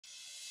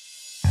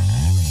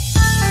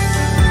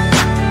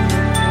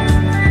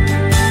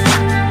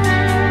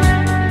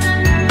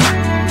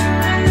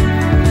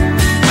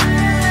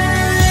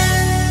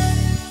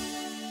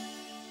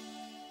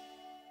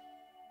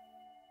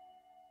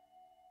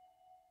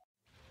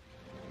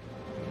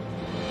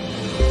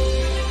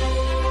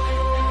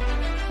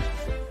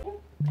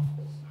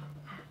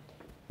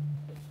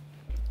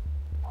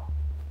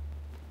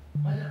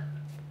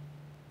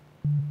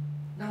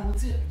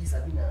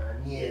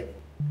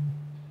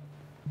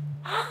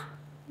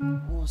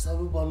Oh,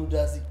 Salubanu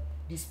does it.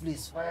 This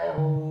place fire.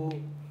 Oh,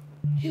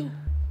 you.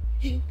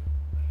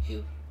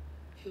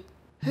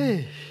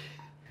 Hey,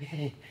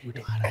 we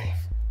don't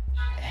arrive.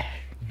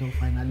 We don't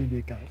finally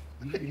make out.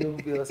 You don't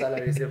pay your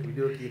salary yourself, we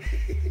do okay.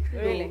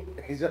 Really?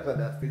 It's just for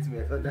that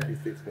statement, under the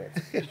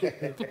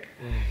statement.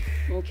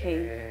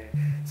 Okay.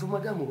 So,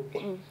 madam,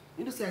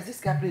 you know, as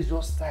this car place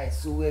just tight,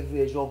 so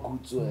everywhere is all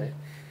good, so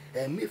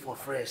made for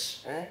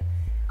fresh.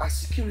 Our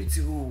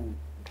security will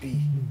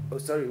be. Oh,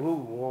 sorry, who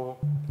will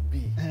be?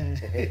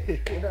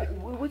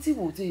 What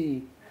will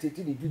they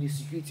do the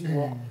security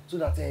work so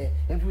that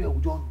everywhere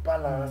will just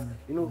balance?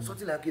 You know,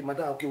 something like, okay,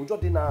 madam, okay, we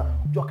just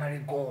just carry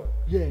gun.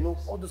 Yeah. You know,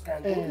 all those kind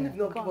of things. Even if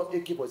not give us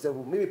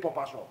AK-47, maybe pump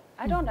passion.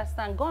 I don't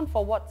understand. Gone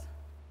for what?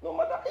 No,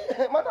 madam.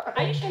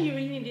 Are you sure you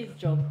really need this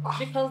job?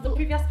 Because the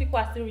previous people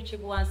are still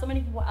reachable and so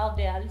many people out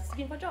there are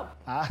seeking for a job.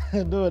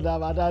 No,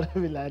 that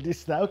don't be like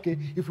this. Okay,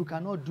 if we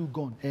cannot do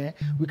gun,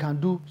 we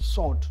can do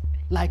sword.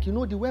 Like, you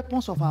know, the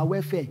weapons of our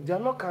welfare. They are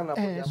not kind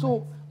of.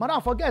 So, madam,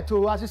 forget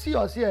to, as you see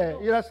us here,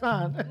 you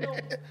understand? No.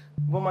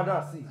 But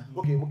madam, see,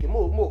 okay,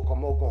 more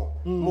come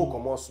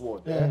on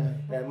sword.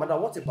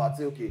 Madam, what about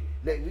okay?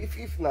 Like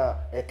if na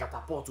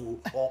catapult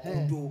or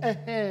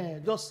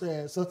kudo. Just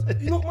so.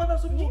 You know, madam,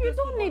 so You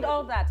don't need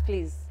all that,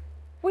 please.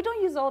 We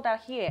don't use all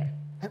that here.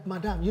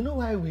 Madam, you know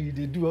why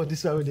they do all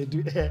this? How they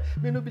do?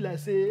 May not be like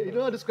say, you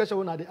know, this question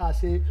when they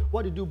ask, say,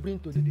 what did you bring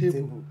to the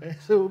table?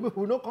 So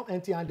we don't come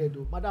empty-handed,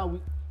 though, madam.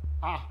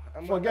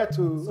 Forget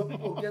to. Some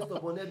people get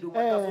stuff on their do.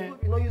 Some people,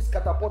 you know, use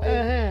catapult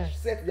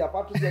set their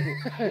part to setting.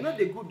 You know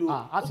they good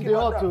though. As they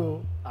ought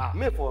to.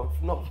 Made for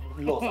not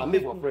lost and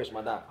made for fresh,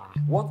 madam.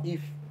 What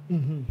if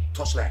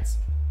torchlights?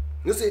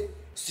 You say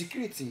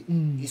security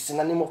is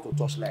synonymous to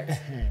torchlights.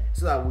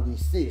 So that when they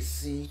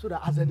see. So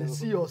that as they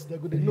see us, they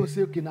go they know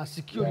say okay now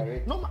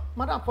security. Yeah, no,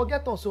 madam,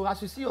 forget us. So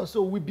as you see us,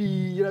 so we be,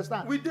 you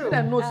understand? We do.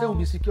 They know say we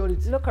be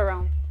security. Look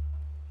around.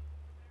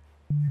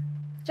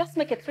 Just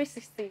make it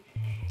 360.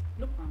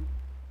 Look around.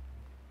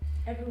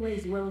 Everywhere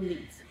is well lit.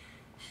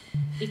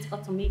 It's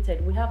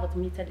automated. We have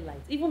automated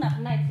lights. Even at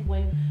night,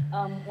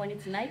 when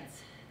it's night,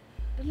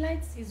 the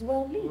lights is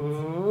well lit.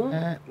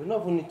 We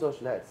not even need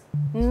torchlights.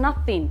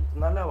 Nothing.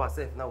 Now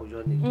ourselves now we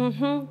just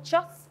need.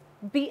 Just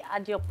be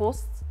at your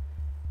post.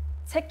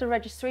 Take the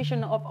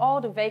registration of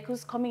all the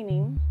vehicles coming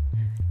in.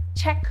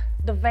 Check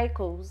the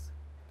vehicles.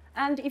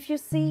 And if you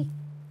see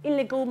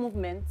illegal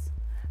movement,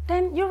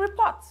 then you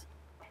report.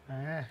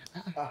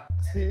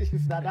 See,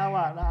 if that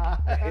one,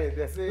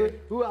 They say,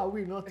 who are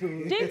we not to?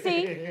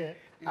 DT,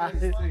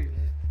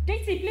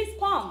 DT, please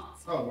come.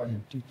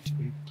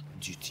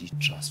 duty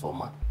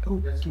transformer.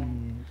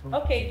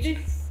 Okay,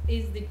 this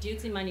is the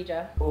duty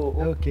manager.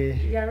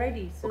 Okay. They are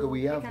ready. So okay,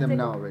 we have them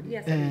now already.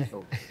 Yes.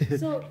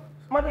 So,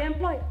 the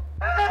employee.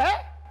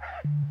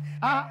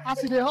 I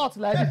see the hot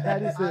like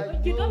this.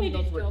 You don't need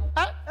this job.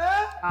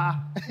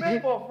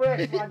 Make for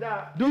fresh,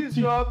 madam.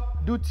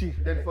 Duty.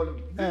 Then follow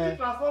me. Duty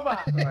transformer.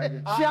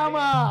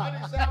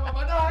 Shama.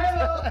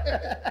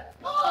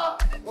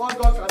 One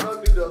God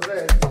cannot do the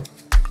rest.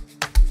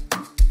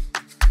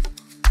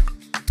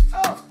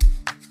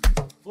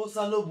 Oh,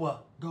 Salobua.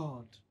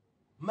 God.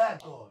 My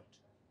God.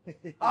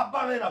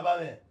 Abamen.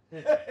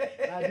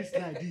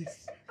 Like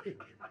this.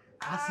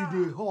 I see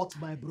the hot,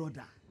 my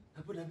brother.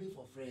 I put them in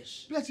for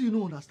fresh. Plenty you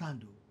don't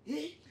understand though.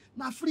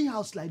 Now free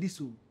house like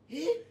this oh.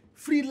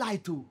 Free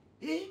light oh.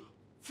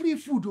 Free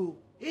food oh.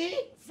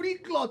 Free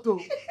cloth oh.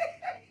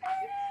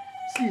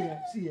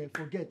 see,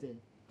 forget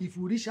if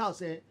we reach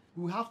house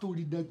we have to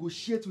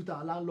renegotiate with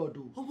our landlord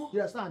oh. You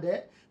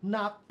understand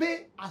Now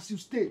pay as you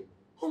stay.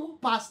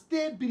 Per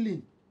stay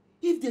billing.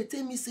 If they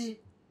tell me say,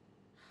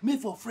 me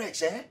for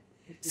fresh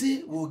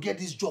say we'll get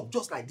this job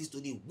just like this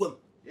today. Well,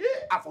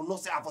 I for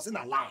not say I for saying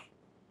a lie.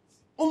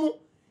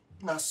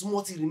 Now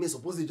small thing remains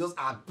supposed to just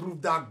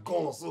approve that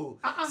gun. So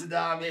see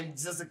that I mean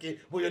just okay,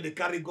 but you they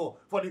carry gun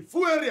for the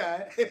full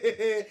area.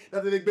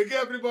 That they beg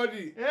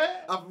everybody.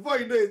 And before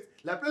you know it,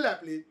 like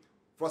play.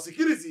 For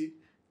security,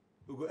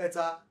 we go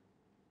enter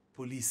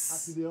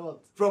police.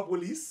 From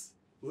police,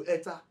 we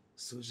enter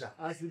soldier.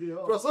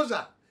 From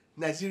soldier,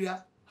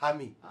 Nigeria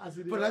Army.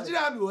 For Nigeria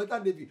Army, we enter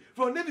Navy.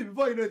 From Navy,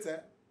 before you know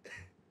it,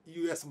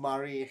 US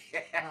Marine.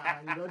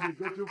 You don't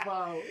go too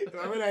far.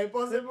 I mean,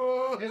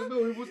 impossible.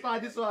 No, we will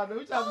start this one.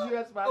 Which have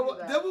US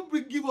Marine? They will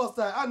give us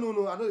time. I know.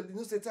 You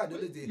know, say time.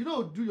 You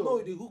know, do your.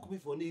 No, they hook me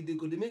for me. They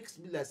make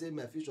me like say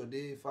my future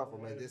they far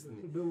from my destiny.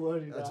 Don't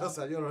worry. I just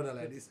I don't run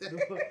like this.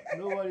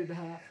 Don't worry.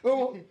 That.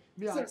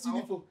 Me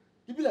uniform.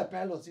 You be like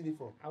pilot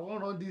uniform. I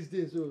want on these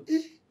days so.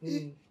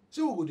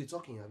 So we go dey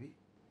talking, abi?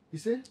 You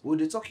say? We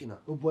dey talking now.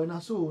 Oh boy, now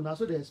so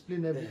they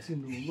explain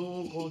everything.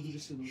 No, all do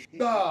this.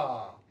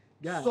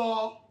 Yeah.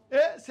 So.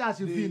 See as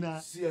you be now.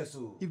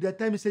 CSO. If they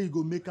tell me say you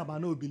go make up, I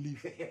no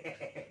believe.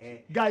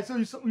 Guys, so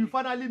you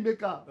finally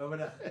make up.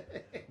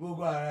 We'll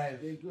go arrive.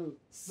 There you go.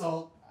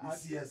 So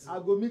CSO. I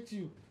go meet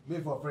you.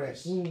 Made for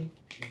fresh.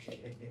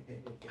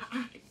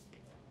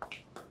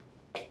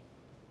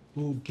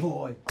 Oh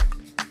boy.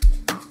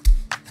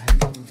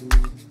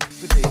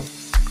 Good day.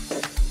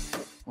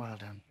 Well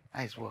done.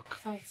 Nice work.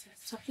 Fine, sir.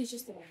 So please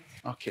just a minute.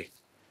 Okay.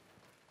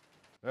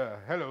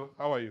 Hello,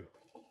 how are you?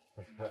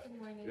 Good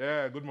morning.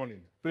 Yeah, good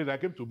morning. Please, I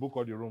came to book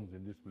all the rooms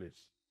in this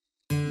place.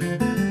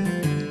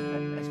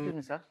 Excuse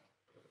me, sir.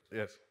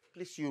 Yes.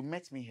 Please, you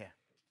met me here.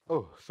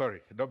 Oh,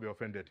 sorry. Don't be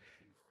offended.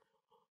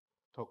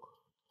 Talk.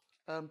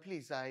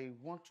 Please, I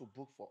want to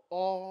book for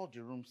all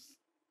the rooms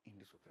in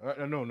this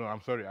hotel. No,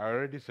 I'm sorry. I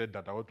already said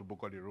that I want to book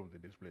all the rooms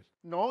in this place.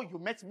 No, you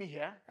met me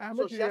here. I So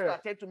met she you has to here.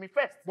 attend to me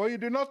first. But you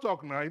did not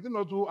talk now. Is it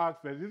not who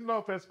asked first? Is it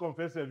not first come,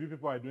 first serve you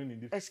people are doing in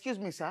this? Excuse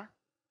me, sir.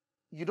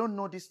 You don't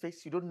know this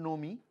face. You don't know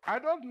me. I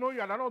don't know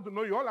you and I don't want to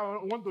know you. All I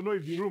want to know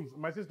is the rooms.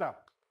 My sister,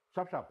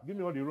 sharp. Give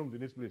me all the rooms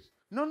in this place.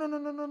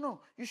 No.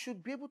 You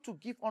should be able to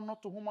give honor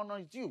to whom honor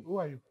is due. Who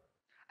are you?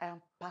 I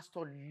am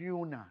Pastor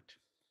Leonard.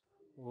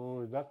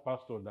 Oh, is that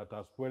pastor that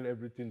has spoiled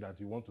everything that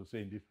you want to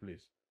say in this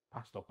place?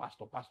 Pastor.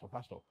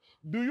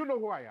 Do you know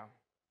who I am?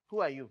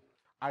 Who are you?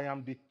 I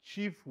am the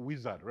chief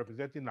wizard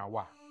representing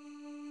NAWA,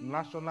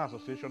 National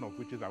Association of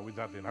Witches and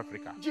Wizards in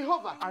Africa.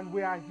 Jehovah. And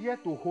we are here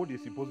to hold a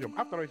symposium.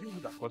 After all, it's you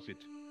that caused it.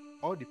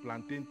 All the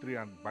plantain tree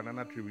and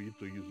banana tree we used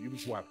to use, you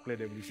people have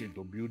cleared everything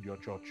to build your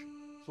church.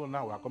 So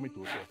now we are coming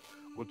to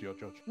go to your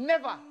church.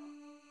 Never.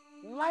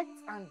 Light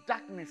and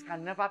darkness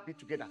can never be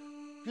together.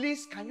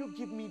 Please, can you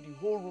give me the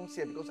whole room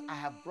here because I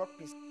have brought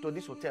peace to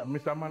this hotel.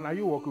 Mr. Man, are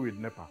you working with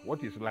NEPA?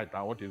 What is light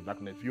and what is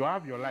darkness? You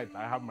have your light,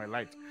 I have my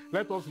light.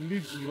 Let us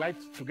live in light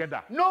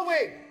together. No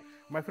way!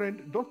 My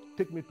friend, don't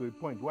take me to a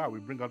point where I will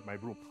bring out my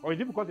broom. Or is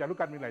it because you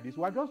look at me like this?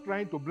 We are just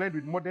trying to blend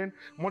with modern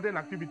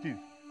activities.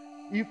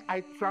 If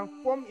I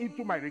transform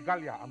into my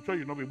regalia, I'm sure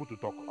you'll not be able to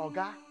talk.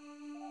 Oga,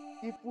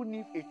 even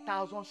if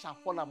 1,000 shall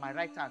fall at my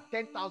right hand,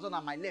 10,000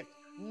 at my left,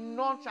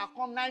 none shall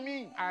come nigh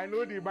me. I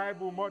know the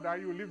Bible more than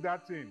you. Leave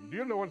that thing. Do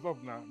you know what's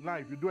up now? Now,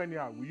 if you do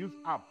anyhow, we use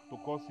app to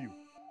curse you.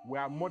 We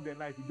are more than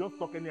that. If you just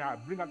talk anyhow, I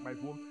bring out my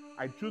phone,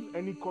 I choose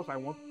any curse I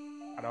want,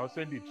 and I'll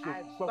send it.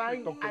 So, I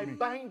talk to me.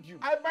 bind you.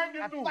 I bind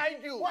you too. I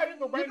bind you. Why are you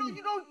to bind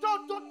me?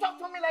 Don't talk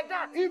to me like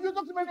that. If you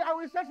talk to me, I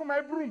will search for my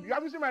broom. You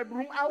have seen my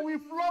broom? I will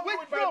flog you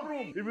with my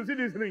broom. If you see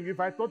this ring, if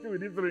I touch you with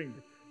this ring,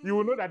 you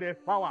will know that there's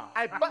power.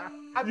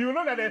 You will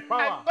know that there's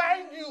power. I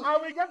bind you. I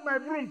will get my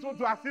broom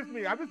to assist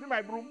me. Have you seen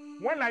my broom?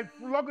 When I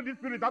flog this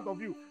spirit out of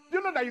you, do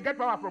you know that you get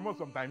power from us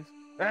sometimes?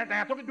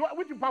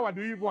 Which power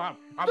do you even have?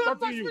 I'm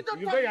touching you.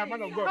 You say you're a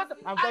man of God.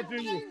 I'm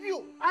touching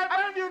you. I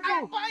bind you too. I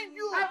bind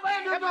you too.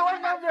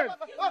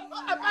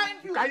 I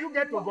bind you. Can you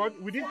get to God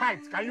with this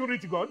height? Can you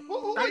reach God?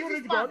 Can you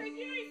reach God?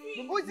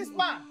 Who is this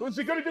man?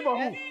 Security for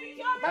who?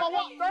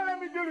 Don't let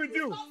me deal with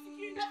you.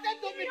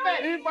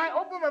 If I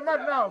open my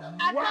mouth now,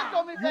 you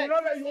know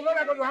that's going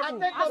to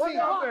happen.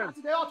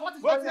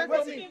 What is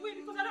happening?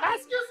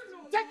 Excuse me.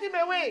 Take him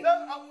away.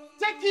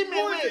 Take him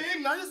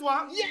away. Now this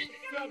one? Yes.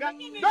 Don't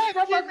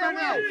take him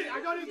away. I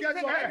don't get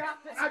up.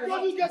 I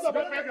don't get up.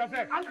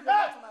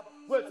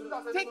 Wait,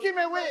 take him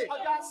away.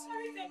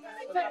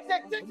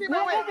 Take him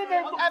away.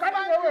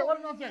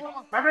 What nonsense?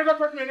 My friend, don't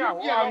touch me now. I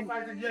will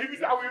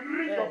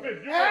ring your face.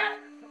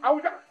 I will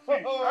just see.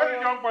 Every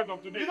young point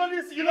of today.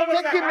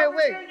 Take him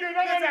away.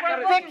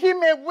 Take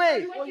him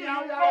away.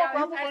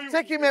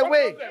 Take him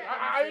away.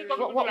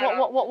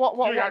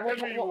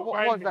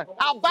 What's that?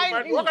 I'll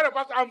bind you. What kind of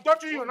pastor? I'm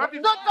touching you.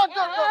 Nothing.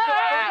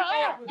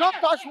 Don't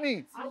touch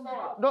me.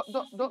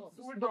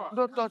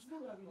 Don't touch.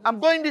 I'm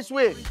going this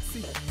way.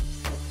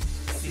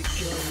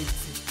 Security.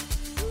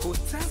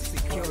 Hotel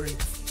security.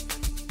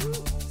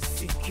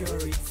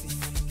 Security.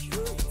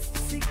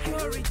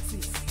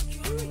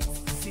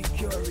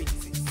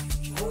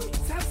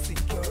 Hotel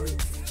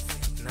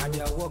security. Now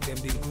they work them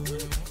they do.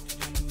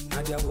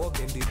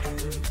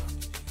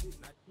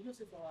 You know,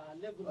 say for our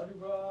level,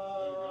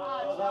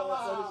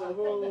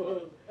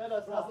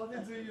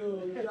 something to you.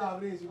 You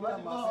have rings, you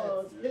got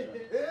myself.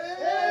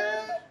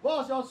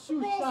 Boss, your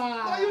shoes, sir.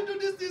 Why you do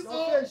this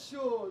Your face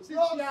show. See,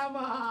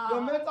 Chiama.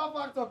 Your mental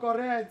factor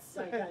correct.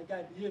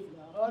 Guy, behave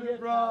now. All the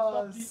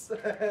bros.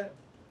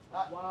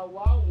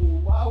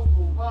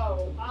 Wow.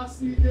 I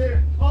see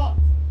them hot.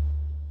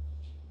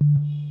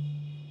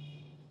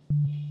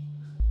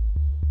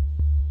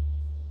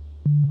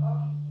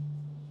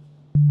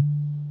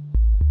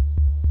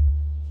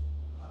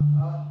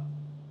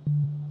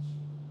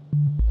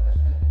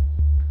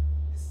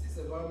 This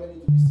environment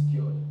needs to be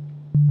secured.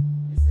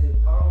 This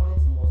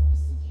environment must be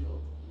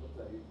secured. What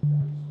are you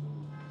doing?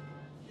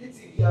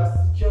 We are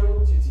securing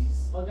duties.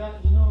 Okay,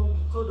 you know,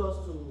 you told us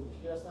to,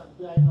 you understand,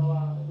 we are in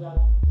our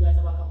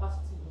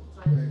capacity.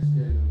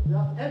 We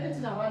have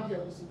everything around here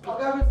we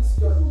secure. Everything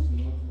secured.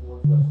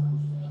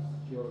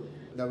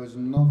 There is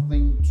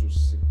nothing to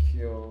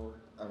secure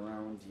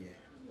around here.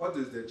 What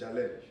is the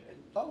challenge?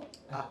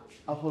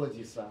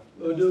 Apologies, sir.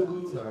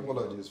 Odogu.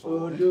 Apologies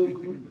for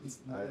Odogu.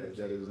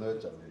 there is no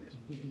challenge.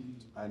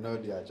 I know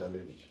they are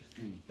challenge.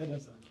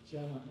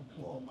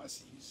 Oh,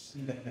 mercies.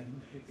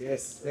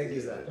 Yes, thank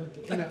you, sir.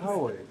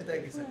 How are you?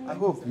 Thank you, sir. I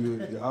hope you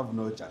have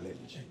no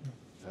challenge.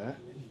 Huh?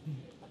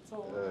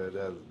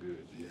 That's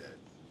good, yeah.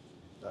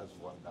 That's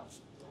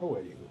wonderful. How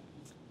are you?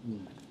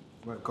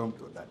 Welcome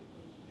to Daddy.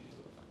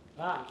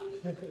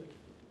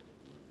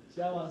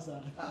 Shower,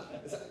 sir.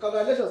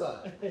 Congratulations,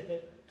 sir.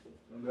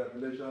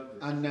 Congratulations.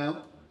 And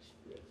now,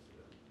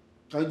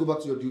 can you go back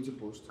to your duty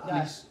post?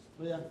 Please.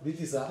 Yeah.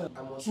 Duty, sir.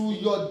 To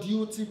your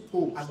duty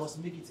post. I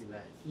must make it in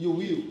life. You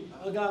will.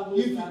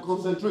 If you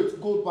concentrate,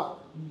 go back.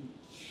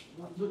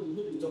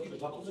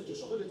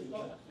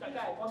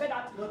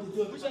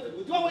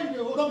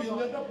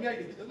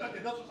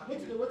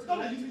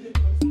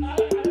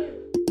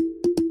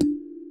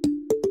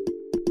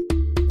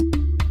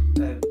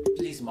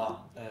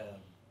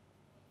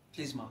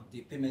 Please, ma,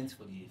 the payment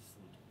for the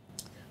food.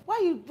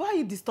 Why are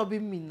you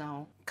disturbing me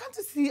now? Can't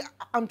you see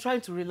I'm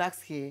trying to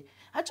relax here?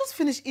 I just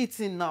finished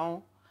eating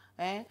now.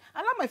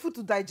 Allow my food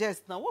to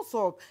digest now. What's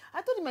up?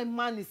 I told you my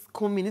man is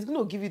coming. He's going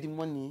to give you the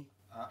money.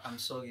 I'm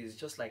sorry, it's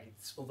just like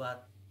it's over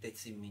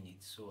 30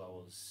 minutes, so I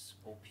was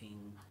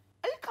hoping...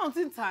 Are you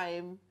counting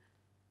time?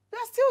 We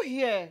are still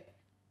here.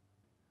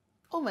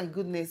 Oh my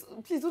goodness.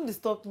 Please don't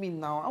disturb me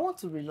now. I want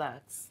to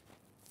relax.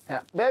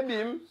 Yeah.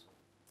 Baby.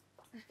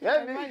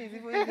 My man is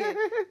even here.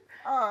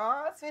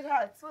 Oh,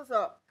 sweetheart, what's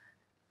up?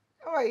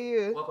 How are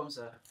you? Welcome,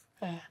 sir.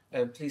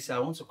 Please, I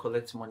want to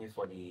collect money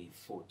for the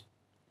food.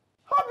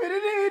 Hope you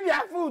didn't eat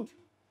their food.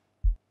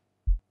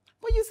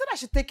 But you said I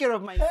should take care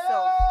of myself.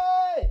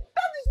 Hey!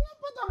 That is not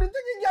part of the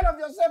taking care of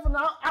yourself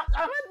now.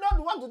 Am I not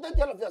the one to take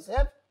care of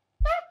yourself?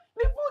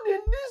 The food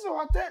in this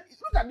hotel,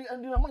 look at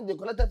the amount they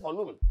collected for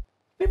room.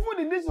 The food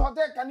in this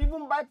hotel can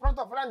even buy plot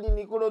of land in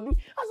Ikorodu.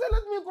 I said,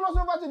 let me cross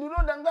over to the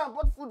road and go and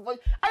put food for you.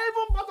 I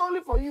even bought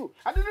only for you.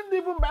 I didn't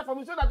even buy for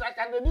me so that I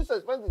can reduce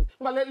expenses.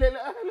 But how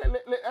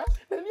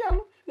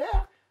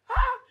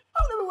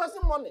are we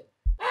wasting money?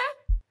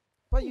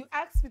 But you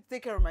asked me to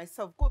take care of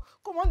myself.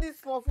 Come on, this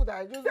small food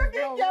I just...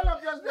 Taking care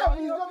of yourself.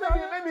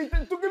 Maybe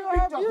took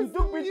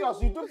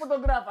pictures, you took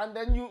photographs, and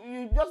then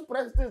you just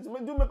press this,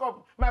 do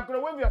makeup,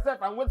 microwave yourself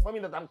and wait for me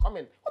that I'm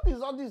coming. What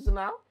is all this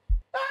now?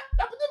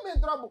 You're putting me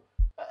in trouble.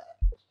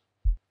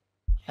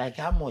 Like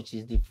how much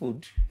is the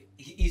food?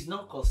 It's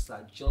not cost,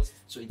 sir, just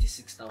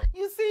 26,000.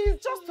 You see,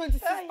 it's just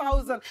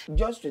 26,000.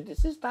 Just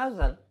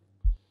 26,000.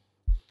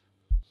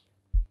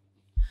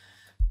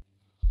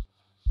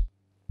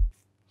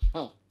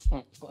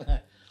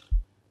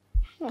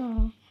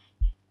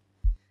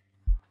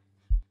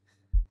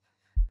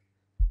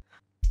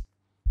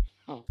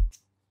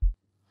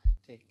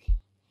 Take.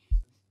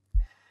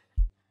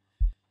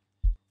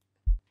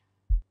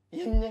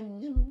 Yum,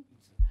 yum, yum.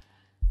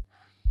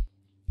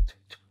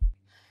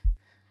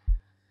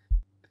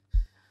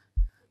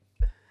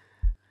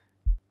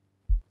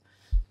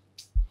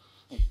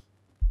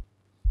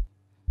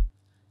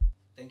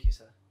 Thank you,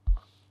 sir.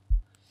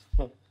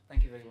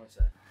 Thank you very much,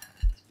 sir.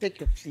 Take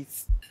your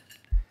please.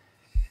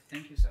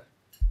 Thank you, sir.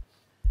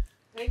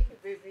 Thank you,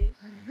 baby.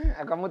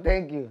 Akamu,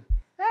 thank you.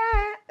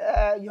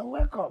 You're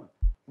welcome.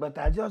 But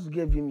I just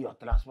gave him your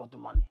transport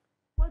money.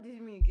 What do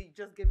you mean you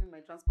just gave me my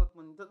transport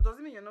money? Does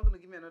it mean you're not going to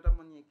give me another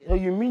money again? So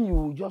you mean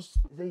you just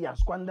say you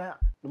squander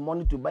the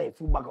money to buy a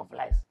full bag of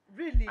rice?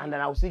 Really? And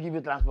then I will still give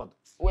you transport.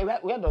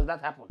 Where does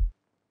that happen?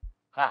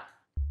 Ha.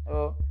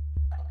 Oh.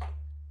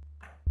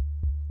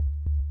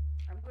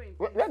 I'm going.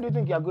 Where do you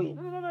think you are going?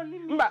 No,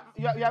 leave me. Mba,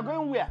 you are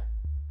going where?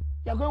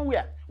 You are going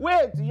where?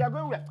 Wait, you are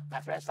going where?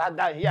 My friend, sat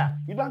down here.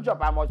 You don't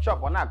chop, I must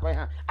chop. Or not going.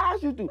 I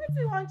ask you to. What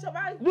do you want chop?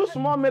 Do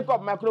small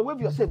makeup,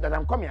 microwave yourself that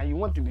I'm coming and you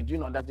want to be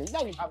doing all that thing.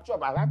 Then you have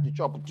chop, I have to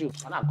chop too.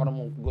 And I'm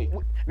going.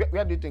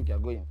 Where do you think you are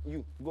going?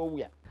 You go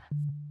where?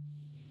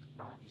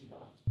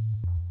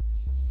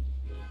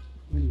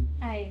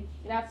 Hi,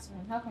 good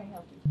afternoon. How can I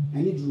help you?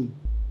 I need room.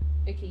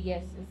 Okay,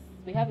 yes,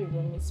 we have a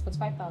room. It's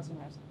 45,000.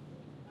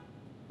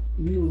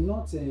 No,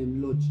 not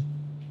lodge.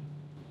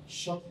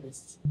 Short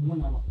rest.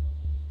 1 hour.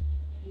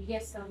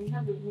 Yes, sir. We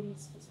have a room.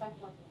 It's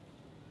 45,000.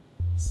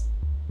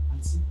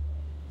 And see,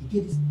 you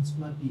get this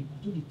particular babe.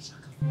 I told the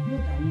tracker for more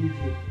than 1 year.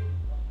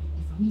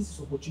 If I miss this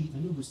opportunity, I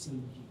know go sell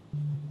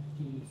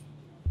again.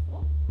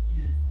 Oh?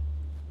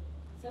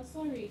 So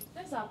sorry.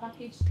 There's our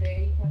package there.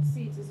 You can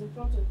see it is in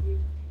front of you.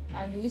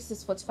 And the list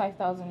is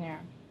 45,000 naira.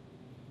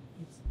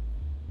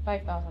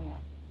 5,000 naira.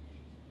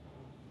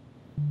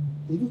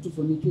 They go to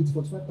fornicate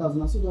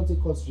 45,000. I still don't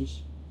take cost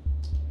rich.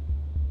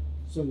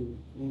 Sorry.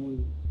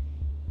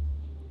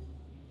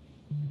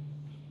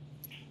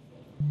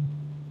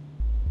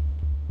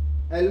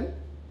 Hello?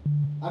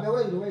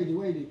 Where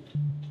you?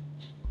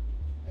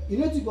 You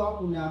know to go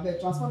up now,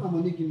 transfer my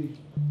money, give me.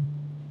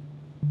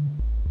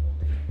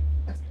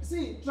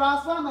 See,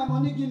 transfer my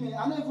money, give me.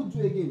 I don't even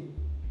do again.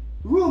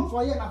 Room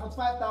for here now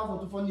 45,000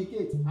 to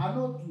fornicate. I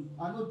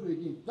don't do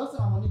again. Just say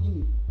my money, give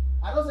me.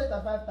 I don't say it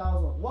at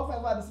 5,000.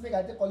 Whatever this make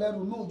I take a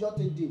room, no, just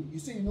take day. You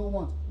say you don't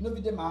want. You know,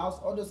 be my house,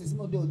 all those things,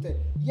 no day hotel.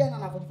 Yeah,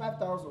 now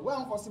 45,000. Where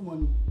am I for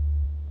money?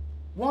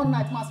 One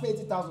night must pay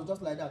 80,000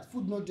 just like that.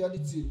 Food no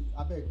duty.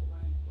 I beg.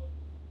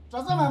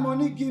 Transfer my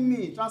money, give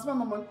me. Transfer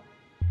my money.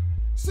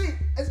 See,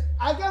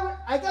 I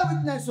get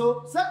witness.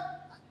 So, sir,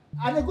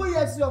 I dey go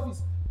EFCC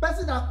office.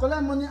 Person that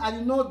collect money and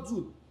you not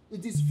do,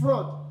 it is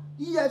fraud.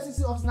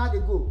 EFCC office now they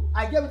go.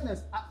 I get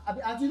witness.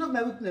 And you know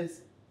my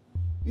witness.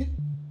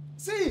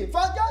 See,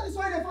 forget this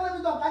way they follow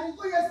me talk. I need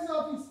to go yesterday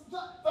office.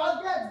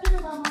 Forget, give me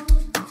my money.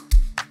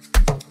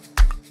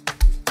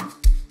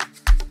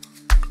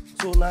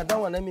 So now that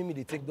one, let me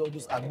they take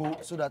those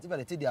agbo so that if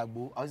I take the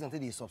agbo, I was going to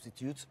take the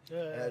substitute.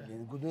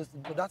 Goodness,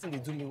 but that thing they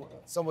do me,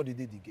 somebody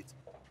did the gate.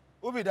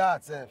 Who be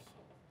that, sir?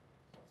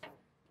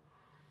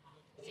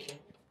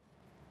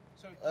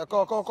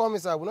 Come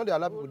inside. We know they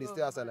allow people to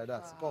stay outside like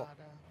that. Come.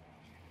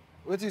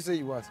 What do you say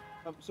you want?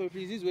 So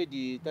please, this way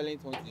the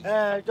talent wants is.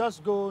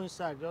 Just go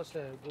inside. Just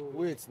go.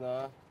 Wait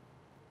now.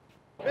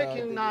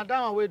 Making now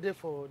that one wait there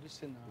for this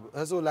thing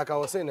now. So like I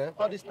was saying,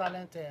 all this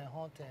talent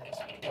hunt.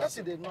 Let's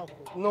see they knock.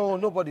 No,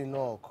 nobody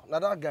knock. Now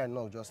that guy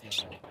knock just now.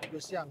 You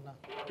see him now.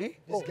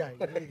 This guy.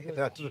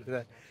 That's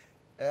true.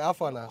 How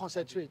far now?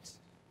 Concentrate.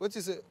 What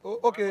you say? Oh,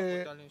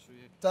 okay.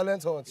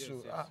 Talent hunt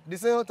show. The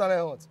same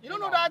talent hunt. You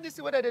don't know that this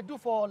is what they do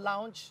for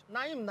lounge.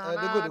 Now him now. They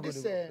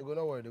go.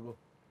 Don't worry, they go.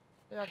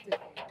 Yeah,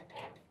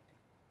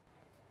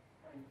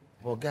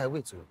 but guy,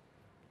 wait too.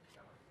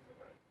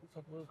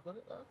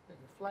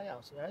 Fly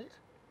house, right?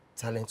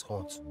 Talent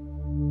hunt.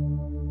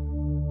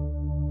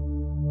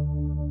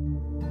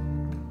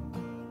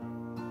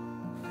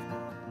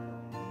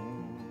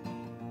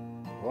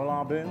 Well,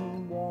 I've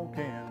been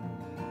walking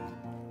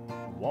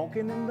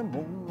in the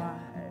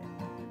moonlight,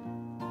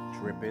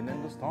 tripping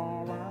in the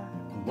starlight,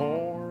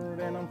 Lord,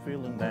 and I'm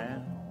feeling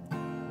down.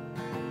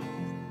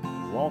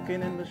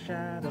 Walking in the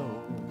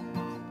shadow,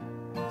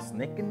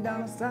 sneaking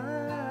down a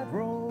side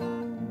road.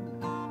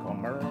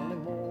 Come early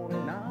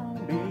morning, I'll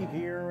be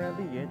here at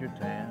the edge of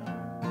town.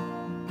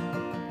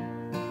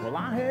 Well,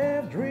 I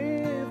have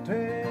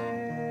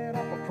drifted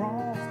up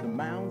across the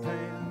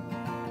mountain.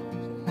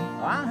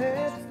 I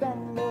have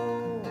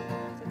stumbled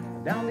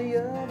down the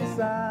other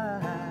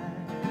side,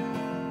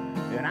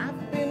 and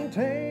I've been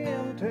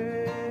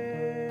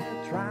tempted,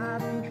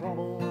 tried and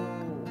troubled.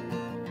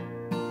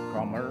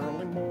 Come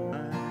early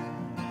morning,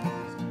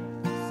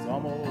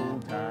 some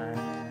old time,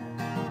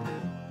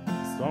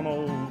 some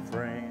old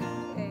friend.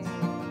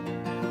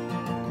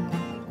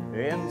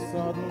 And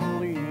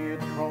suddenly it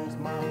crossed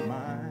my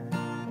mind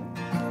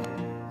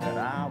that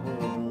I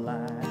would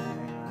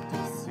like to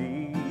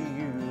see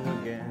you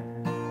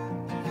again.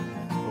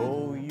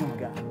 Oh, you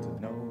got to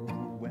know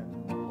when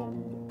to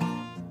hold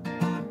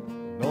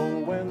 'em, know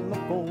when to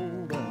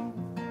fold 'em,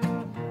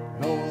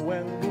 know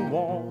when to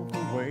walk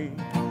away,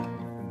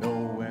 know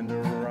when to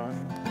run.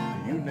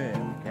 You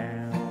never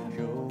count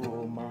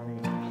your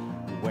money.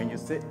 When you're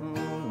sitting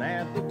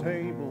at the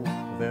table,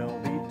 there'll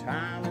be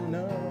time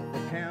enough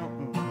for counting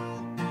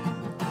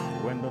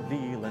when the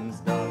dealing's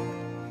done.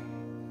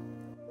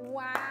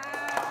 Wow.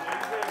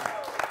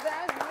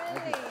 That's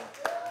really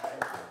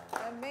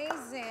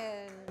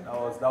amazing.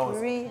 That was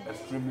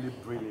extremely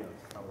brilliant.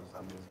 That was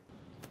amazing.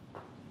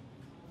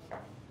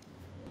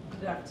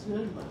 Good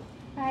afternoon, ma.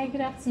 Hi,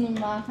 good afternoon,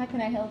 ma. How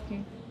can I help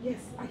you?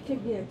 Yes, I came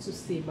here to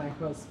see my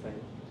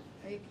husband.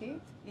 Okay.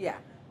 Yeah.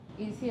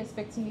 Is he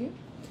expecting you?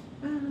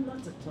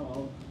 Not at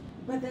all.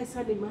 But there's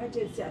an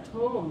emergency at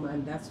home,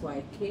 and that's why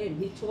I came.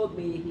 He told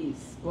me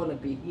he's gonna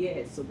be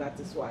here, so that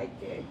is why I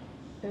came.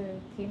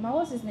 Okay, ma,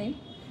 what's his name?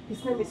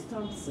 His name is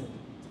Thompson.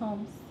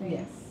 Thompson.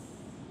 Yes.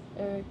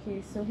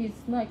 Okay, so he's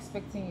not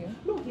expecting you?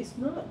 No, he's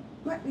not.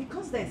 But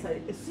because there's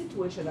a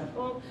situation at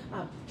home,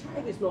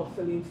 Tribe is not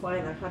feeling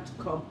fine. I had to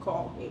come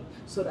call him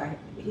so that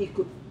he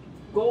could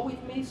go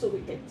with me so we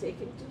can take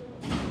him to the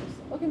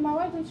hospital. Okay, ma,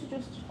 why don't you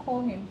just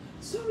call him?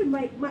 Sorry,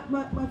 my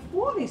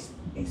phone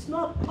is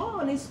not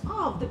on, it's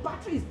off, the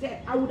battery is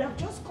dead. I would have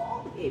just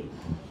called him.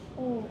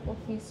 Oh,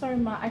 okay, sorry,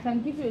 ma. I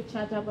can give you a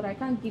charger, but I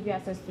can't give you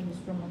access to his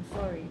room. I'm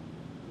sorry.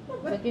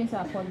 It's against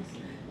our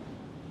policy.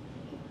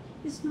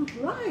 It's not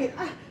right.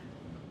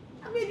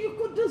 I mean, you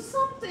could do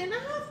something. I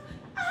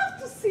have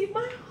to see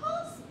my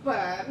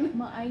husband.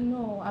 Ma, I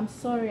know. I'm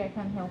sorry I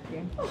can't help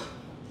you. Oh,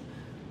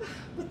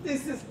 but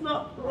this is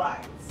not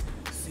right.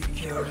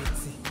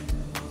 Security.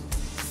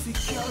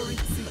 Security.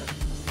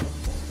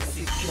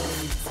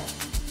 Security.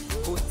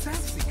 Hotel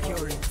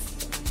security.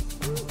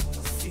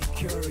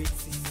 Security.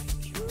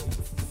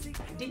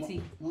 Did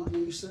he?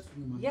 You said for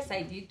me, man. Yes,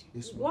 I did.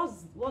 Yes,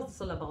 what's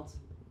this all about?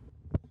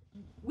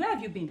 Where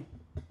have you been?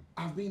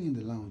 I've been in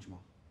the lounge, ma.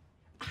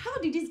 How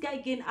did this guy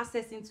gain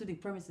access into the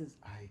premises?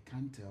 I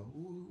can't tell.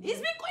 He's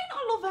been going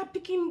all over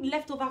picking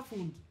leftover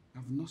food.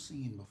 I've not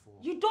seen him before.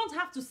 You don't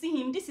have to see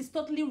him. This is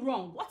totally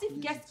wrong. What if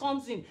guest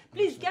comes in?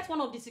 Please get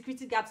one of the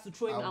security guards to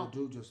throw him out. I will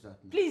do just that.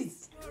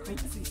 Please.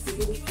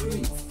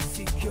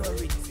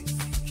 Security.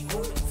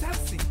 Hotel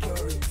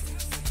security.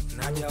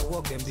 Now their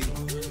work them they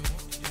do.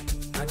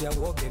 Now their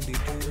work them they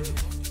do.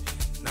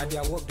 Now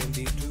their work them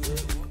they do.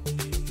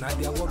 Now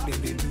their work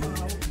them they do.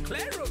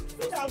 Clear up.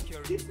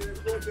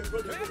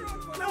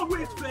 Now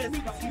wait first.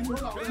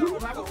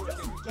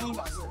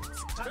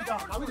 Calm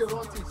down. Now we dey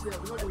run things here.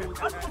 We no dey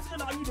wait. I'm not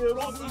saying how you dey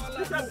run things.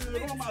 This time they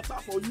run matter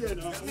for here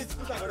now. Yeah. This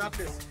time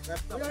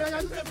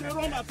they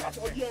run matter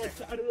for here.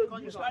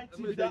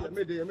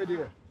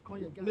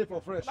 Me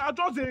for fresh. I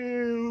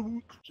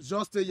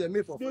Just stay here,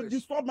 me for fresh. They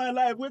disturb my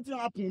life. Wetin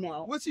happen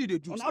now? Wetin you dey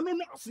do? And I don't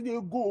know as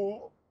they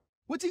go.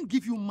 Wetin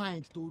give you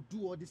mind to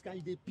do all this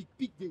kind? They pick,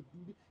 they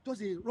just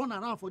they run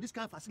around for this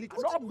kind of facility.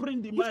 I don't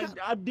bring the mind.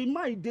 The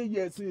mind dey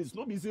here since.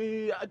 No be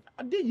say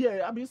I dey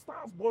here. I be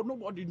staff, but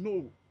nobody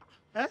know.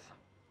 Eh?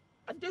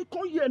 I dey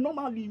come here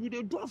normally. We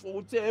dey do for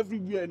hotel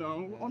everywhere now.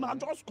 And I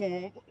just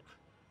come.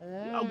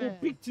 I go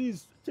pick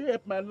things, stay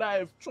help my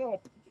life,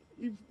 chop.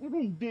 If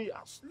room dey, I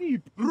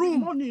sleep.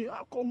 Room money,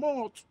 I come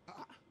out.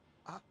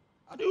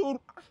 As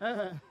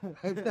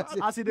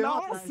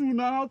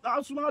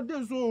soon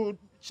as so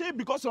shey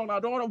because I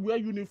don't want to wear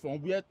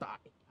uniform, wear tie.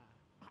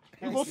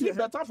 You go feel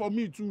better for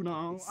me too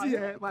now. See,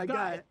 my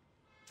guy.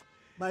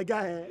 This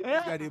guy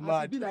is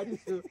mad.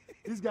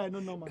 This guy no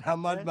normal.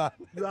 I'm mad, man.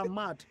 You are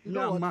mad. You Me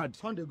know am what? mad.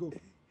 Sunday go.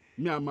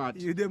 Me am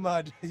mad. You dey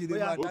mad. You dey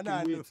mad.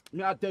 Okay, wait.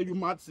 Me I tell you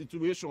mad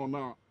situation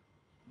now.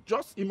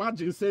 Just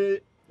imagine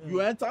say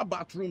you enter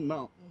bathroom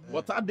now.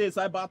 Water dey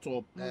inside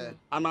bathtub,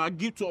 and I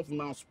give two of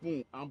now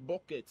spoon and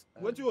bucket.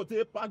 Wetin you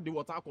take pack the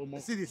water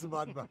comot? See this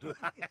mad man.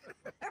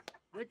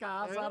 Make a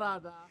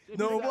answer.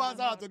 No, we'll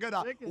answer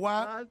together.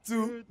 1,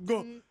 2,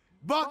 go.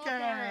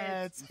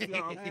 Bucket.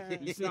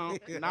 You see,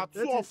 now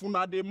two of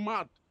una dey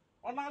mad.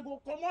 And I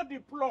go comot the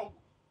plug.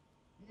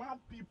 Mad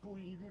people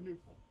in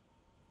uniform.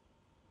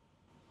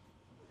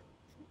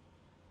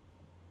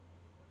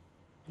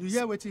 You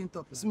hear wetin him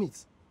talk?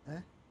 Smith,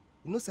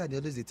 you know say the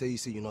others they tell you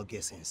say you not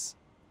get sense.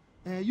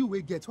 You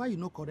will get. Why you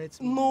no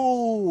correct me?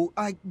 No,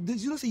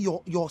 you know say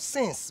your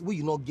sense wey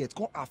you not get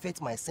can't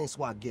affect my sense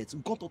what I get.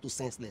 We can't talk to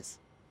senseless.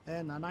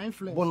 Na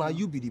influence. But now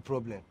you be the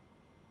problem.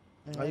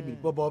 Now you be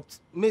but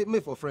me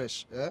for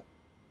fresh.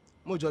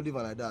 More just live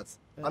like that.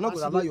 I'm not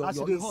gonna allow your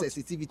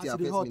insensitivity affect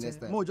me next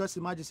time. More just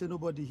imagine say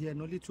nobody here,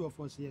 and only two of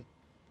us here.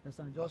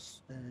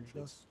 Just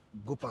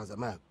go past the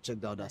man. Check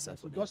the other side.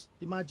 So just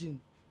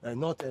imagine.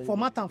 Not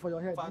format am for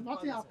your head.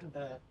 Nothing happen.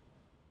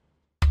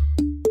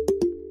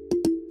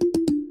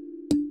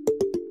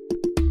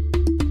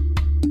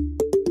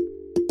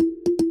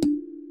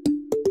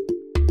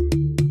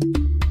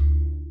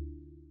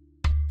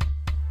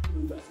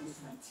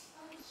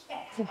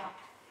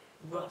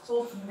 You are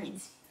so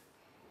great.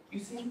 You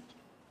see,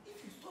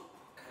 if you stop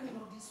carrying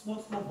all these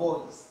small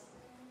boys,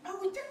 I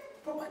will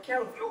take proper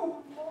care of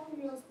you.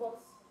 Yes, but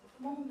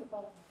Mom, the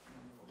father.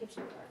 Get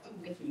your car.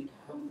 I'm getting it.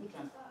 I'm going to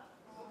transfer.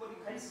 Nobody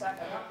carries back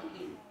around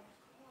again.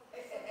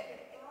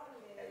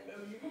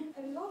 I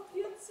love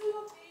you too,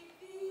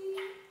 baby.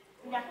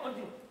 Yeah, hold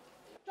you.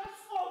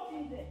 Just hold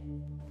in there.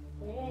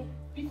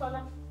 Because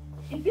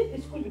is this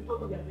the school you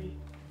told me you're doing?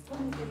 It's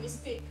a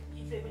mistake.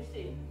 It's a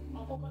mistake.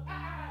 That's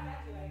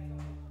right.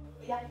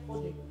 Yeah,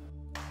 hold it.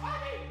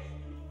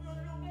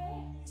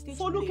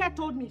 Foluke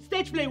told me.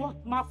 Stage play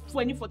what? Ma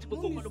 2040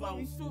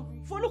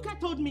 Foluke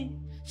told me.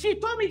 She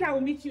told me that I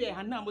will meet you here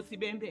and now Mosi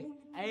Bembe.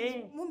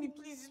 Mommy,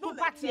 please. Look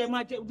at him.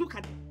 Look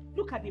at him.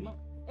 Look at the man.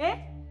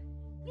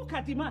 Look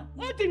at the man.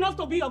 Old enough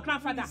to be your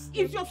grandfather.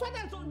 If your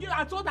father told you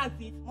as old as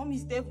this, Mom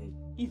is devil.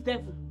 He's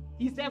devil.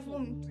 He's devil.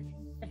 Mommy, please.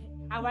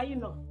 How are you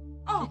now?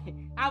 Oh,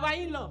 how are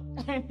you now?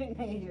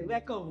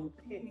 Welcome.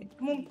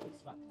 Mom.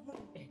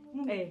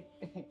 Hey,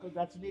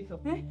 congratulations.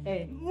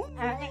 Hey. Mommy,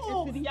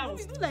 no. Mommy,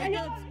 don't like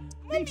that.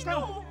 Mommy,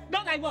 no.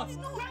 Don't like what?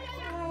 No.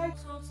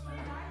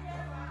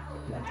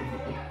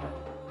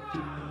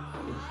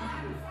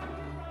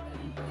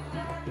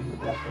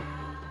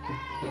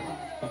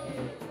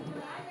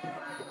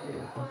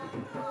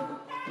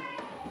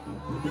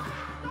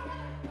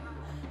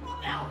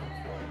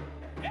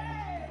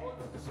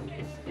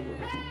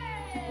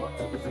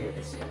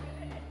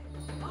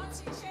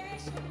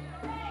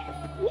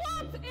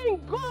 What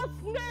in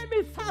God's name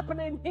is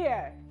happening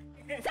here?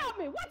 Tell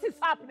me, what is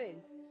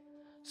happening?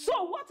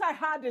 So what I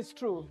heard is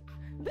true.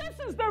 This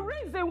is the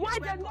reason why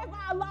they never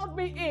allowed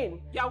me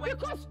in. Yeah,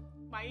 because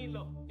my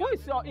in-law. Who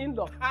is your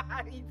in-law?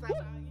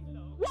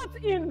 What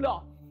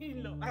in-law?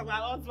 In-law. My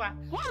husband.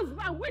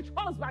 Husband? Which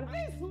husband?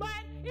 This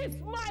man is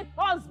my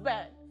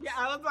husband. Yeah,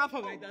 I husband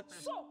for my daughter.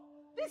 So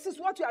this is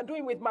what you are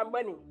doing with my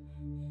money.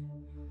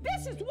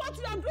 This is what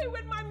you are doing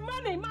with my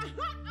money, my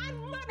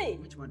hard-earned money.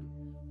 Which money?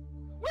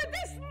 With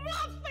this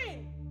small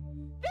thing.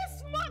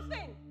 This small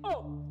thing.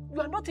 Oh,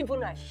 you are not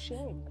even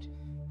ashamed.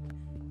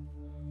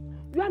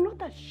 You are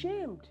not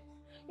ashamed.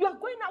 You are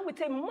going out with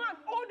a man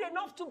old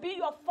enough to be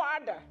your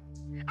father.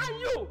 And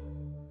you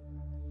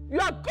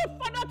are good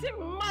for nothing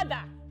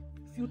mother.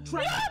 If you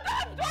try. You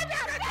don't do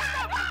that.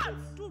 Dare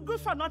not. Too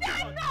good for nothing.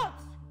 Dare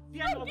not.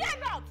 You dare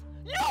not.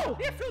 You.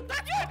 If you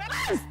touch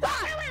you,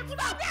 stop.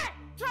 Stop there.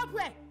 Stop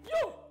where?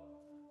 You.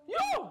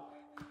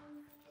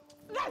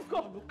 Let's go.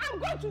 I'm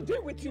going to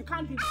deal with you.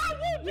 Can't deal. I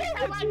will deal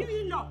with you.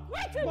 Wait in law.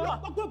 Wait in law.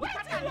 Look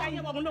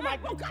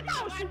at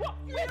how she walks.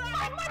 With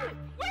my money.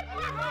 With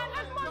my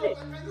money.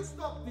 Can you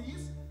stop,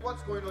 please?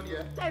 What's going on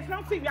here? There's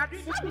nothing. We are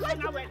doing this now. I'm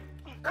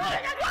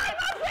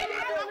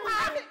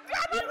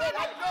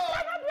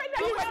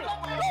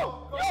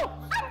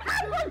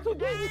going to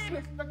deal with you.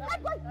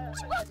 I'm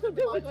going to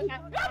deal with you.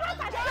 You're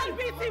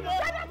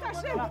not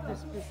ashamed.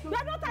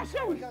 You're not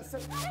ashamed.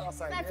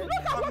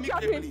 Look at what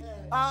you're doing. You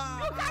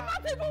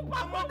cannot even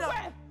perform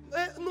well.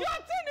 Your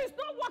thing is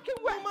not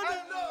Working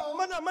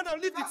where? Madam,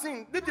 leave the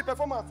thing. Leave the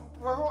performance.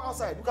 Perform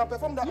outside. You can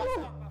perform that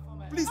outside.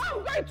 Please.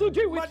 I'm going to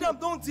deal with Madam,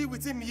 don't deal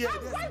with him here.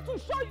 I'm going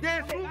to show you.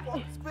 There's room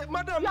for space.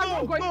 Madam,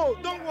 No,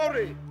 don't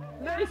worry.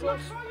 You are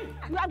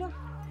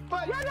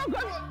not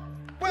going.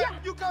 Wait,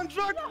 you can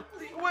drag.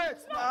 Wait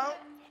now.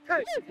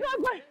 Hey. It's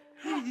not going.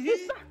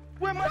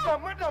 Wait,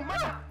 madam,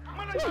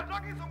 you're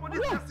dragging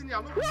somebody's destiny.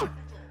 No,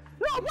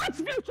 what's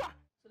future?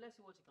 So let's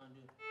see what you can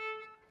do.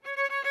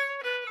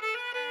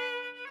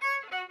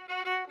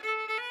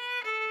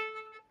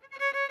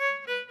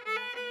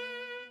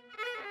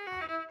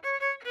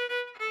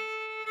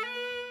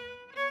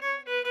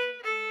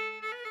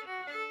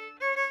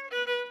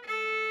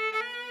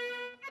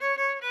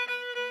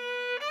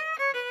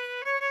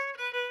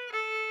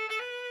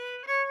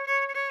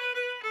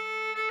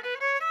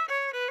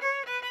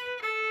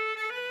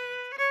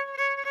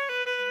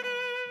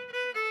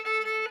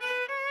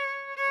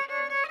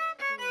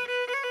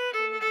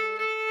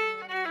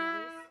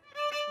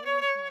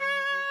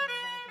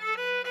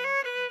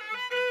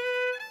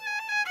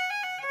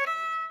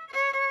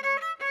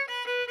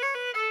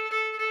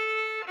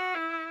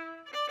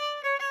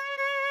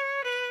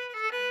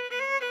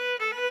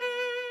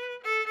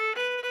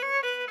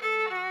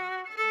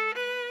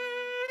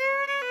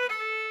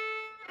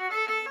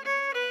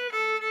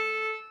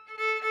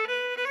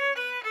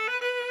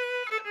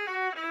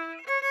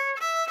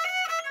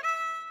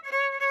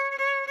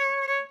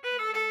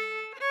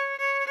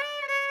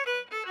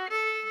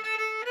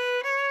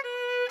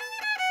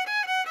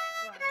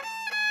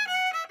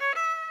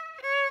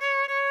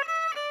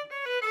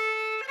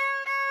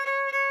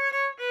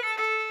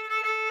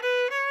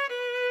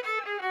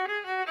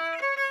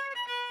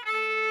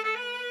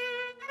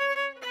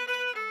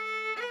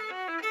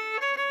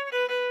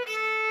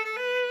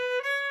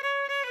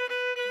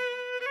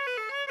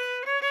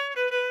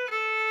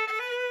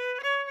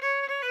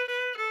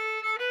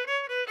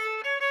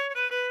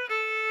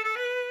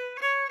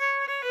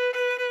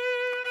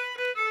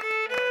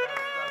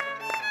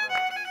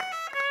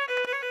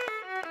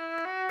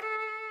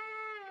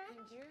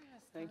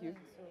 Thank you.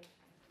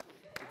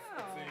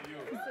 Wow.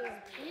 This is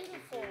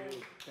beautiful.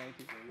 Thank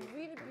you.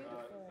 Really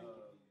beautiful.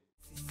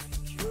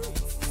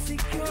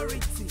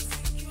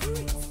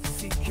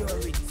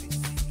 Security.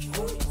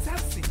 Hotel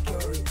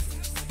security.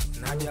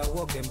 Now their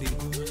work them they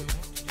do.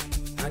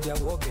 Now their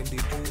work them they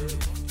do.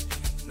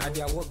 Now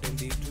their work them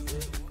they do.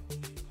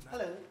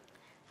 Hello.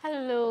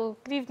 Hello.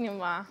 Good evening,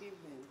 ma. Good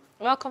evening.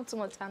 Welcome to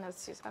Montana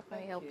Street. How can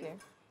I help you?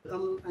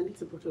 I need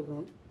to put a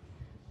room.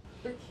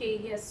 Okay,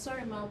 yes.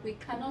 Sorry, ma. We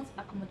cannot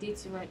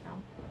accommodate you right now.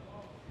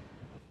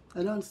 I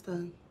don't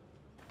understand.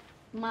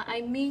 Ma,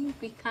 I mean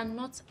we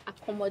cannot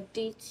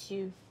accommodate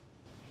you.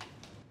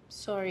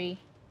 Sorry.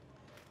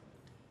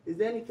 Is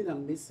there anything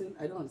I'm missing?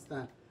 I don't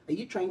understand. Are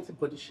you trying to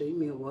body shame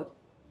me or what?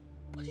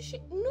 Body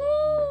shame?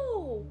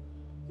 No!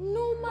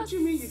 No, ma, What do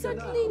you mean you cannot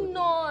certainly accommodate?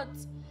 not.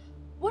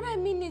 What I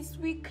mean is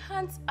we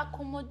can't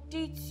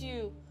accommodate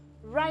you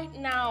right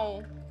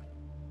now.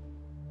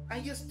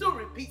 And you're still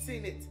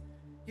repeating it.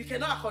 You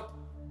cannot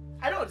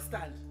I don't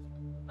understand.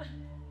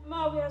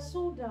 Ma, we are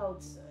sold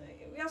out.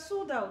 We are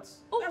sold out.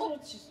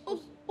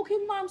 Okay,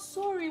 ma, I'm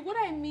sorry. What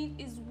I mean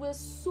is we're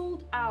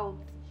sold out.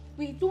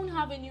 We don't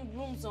have any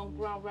rooms on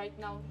ground right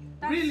now.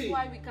 That's Really?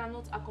 why we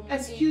cannot accommodate.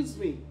 Excuse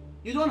me.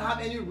 You don't have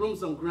any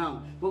rooms on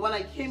ground. But when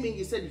I came in,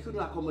 you said you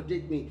couldn't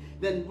accommodate me.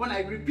 Then when I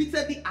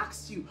repeatedly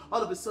asked you,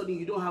 all of a sudden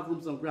you don't have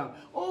rooms on ground.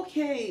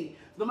 Okay.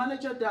 The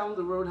manager down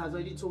the road has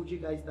already told you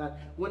guys that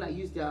when I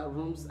use their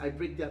rooms, I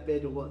break their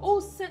bed or what? Oh,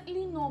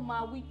 certainly no,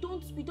 ma. We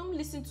don't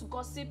listen to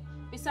gossip.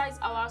 Besides,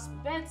 our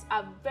beds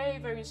are very,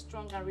 very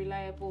strong and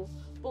reliable.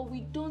 But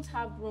we don't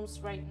have rooms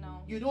right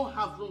now. You don't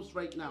have rooms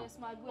right now? Yes,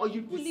 ma. Or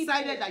you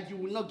decided that you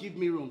will not give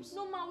me rooms?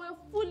 No, ma. We're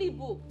fully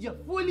booked. You're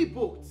fully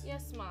booked?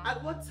 Yes, ma.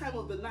 At what time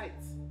of the night?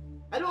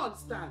 I don't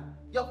understand.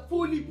 You're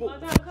fully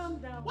booked. Madam,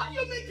 calm down. What do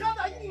you mean, calm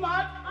down? Are you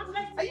mad?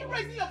 Are you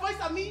raising your voice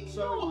at me?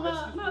 No,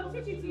 ma,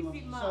 take it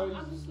easy, ma.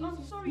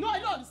 I'm sorry. No, I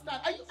don't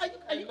understand. Are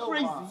you crazy?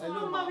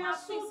 No, ma, we are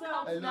so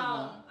calm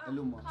down.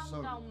 Hello, ma. Calm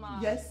Sorry. down,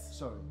 ma. Yes?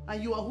 Sorry.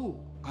 And you are who?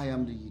 I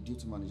am the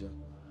duty manager.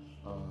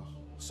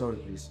 Sorry,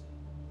 please.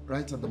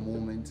 Right at the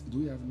moment, do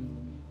we have any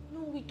room?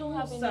 No, we don't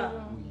have any sir.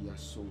 room. We are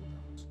sold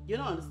out. You're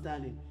not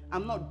understanding.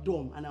 I'm not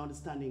dumb and I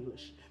understand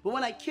English. But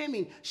when I came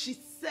in, she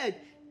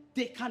said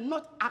they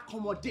cannot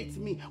accommodate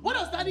me. What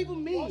does that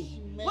even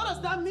mean? What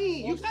does that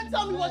mean? You can't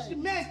tell me what she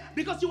meant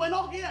because you were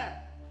not here.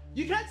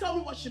 You can't tell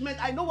me what she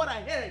meant. I know what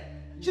I heard.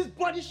 She's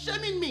body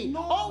shaming me.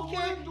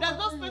 Okay, there's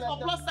no space for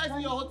plus size in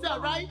your hotel,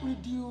 right?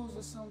 Reduce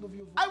the sound of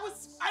your voice. I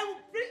will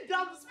bring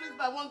down this place if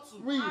I want to.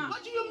 Really?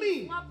 What do you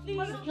mean? Ma, please.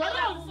 I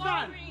don't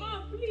understand.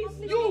 Ma,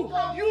 please. You.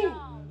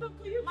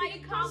 Ma,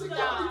 you calm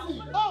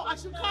down. Oh, I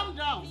should calm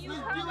down. You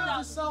Reduce calm the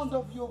down. sound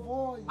of your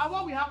voice. And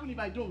what will happen if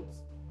I don't?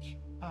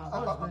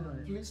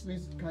 Please,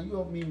 can you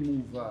help me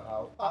move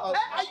out?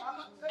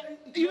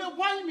 You know,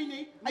 1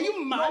 minute? Are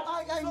you mad?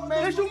 I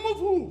They should move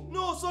who?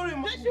 No, sorry,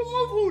 ma. They should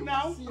move who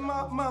now?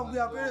 Ma, we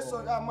are very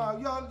sorry. Ma,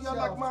 you're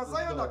like man,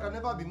 Zion that can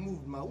never be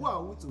moved, ma. Who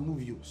are we to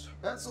move you?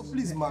 So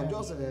please, ma,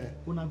 just.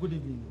 Una, good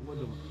evening. Well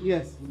done.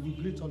 Yes. You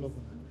greet all of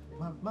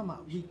us. Mama,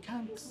 we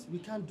can't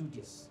do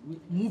this. We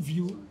move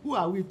you. Who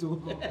are we to?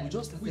 We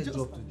just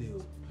drop today.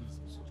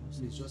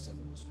 Please, just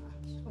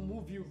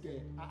move you,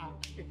 girl.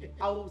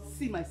 I will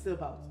see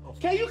myself out.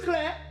 Can you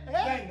clear?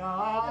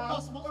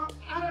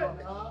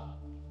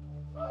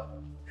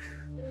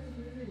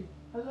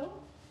 Hello?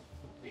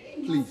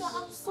 Please.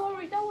 I'm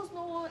sorry, that was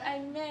not what I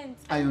meant.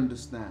 I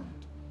understand.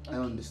 I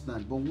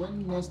understand. But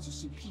when next you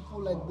see people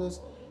like this,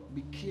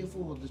 be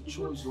careful of the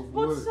choice of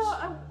words. But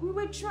sir, we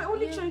were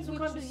only trying to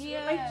calm this.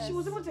 Like, she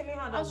was even telling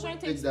her that. I was trying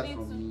to Take that explain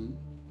from to. me.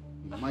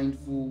 Be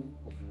mindful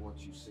of what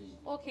you say.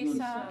 Okay,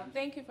 sir.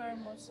 Thank you very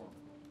much, sir.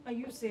 Are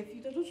you safe?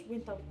 You just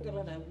went out to tell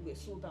her that we were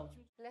sold out.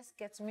 Let's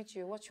get to meet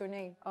you. What's your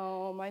name?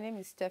 My name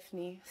is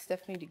Stephanie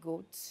the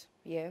Goat.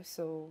 Yeah,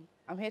 so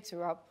I'm here to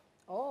rap.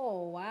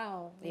 Oh,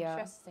 wow. Yeah.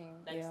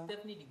 Interesting. Like Yeah.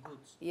 Stephanie the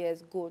goat.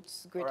 Yes,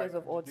 goats, greatest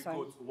of all the time.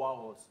 goat, wow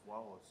horse,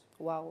 wow horse.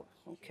 Wow.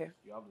 Okay.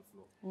 You have the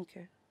floor.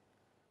 Okay.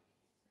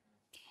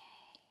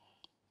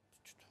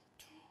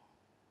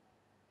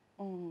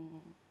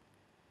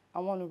 I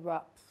want to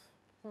rap.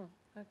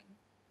 Okay.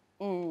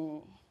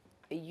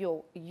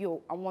 Yo,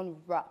 I want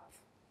to rap.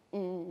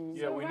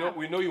 Yeah,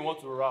 we know you want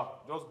to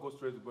rap. Just go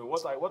straight to the point.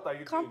 What are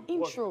you doing?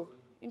 Intro.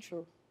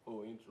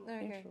 Oh, intro.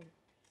 Okay. Intro.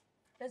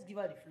 Let's give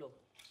her the floor.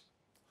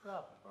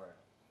 Rap. All right.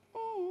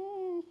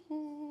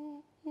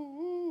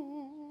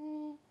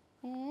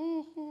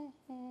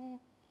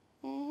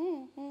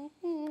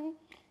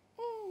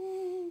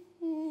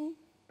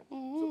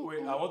 So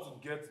wait, I want to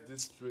get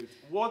this straight.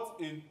 What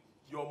in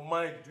your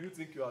mind do you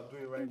think you are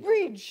doing right now?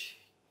 Bridge.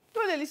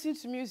 Don't they listen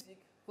to music?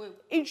 Wait.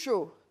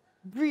 Intro,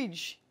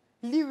 bridge,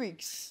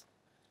 lyrics.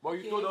 But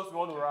you told us you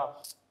want to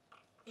rap.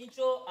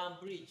 Intro and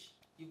bridge.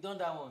 You've done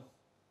that one.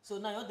 So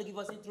now you want to give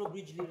us intro,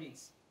 bridge,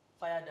 lyrics.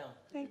 Fire down.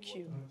 Thank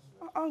you.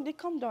 They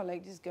calm down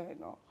like this guy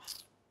now.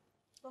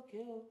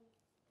 Okay.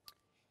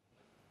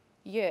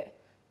 Yeah.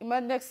 In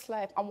my next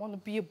life, I want to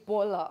be a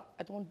baller.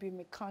 I don't want to be a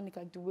mechanic.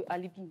 I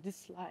live in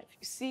this life.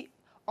 You see,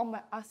 all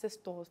my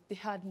ancestors, they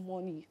had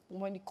money.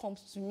 When it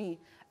comes to me,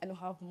 I don't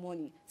have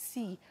money.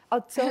 See,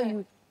 I'll tell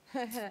you.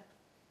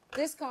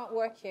 This can't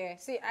work here.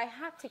 See, I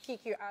had to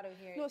kick you out of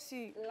here. No,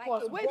 see, Like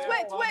pause. a Wait.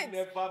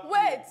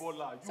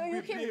 ball. So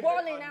you keep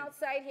balling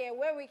outside here.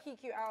 Where we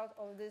kick you out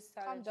of this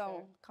talent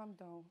show? Calm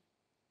down.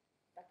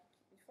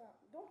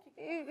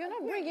 You're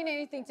not bringing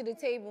anything to the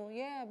table.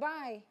 Yeah,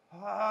 bye.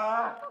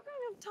 What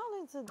kind of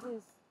talent is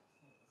this?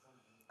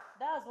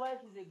 That's why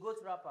she's a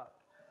goat rapper.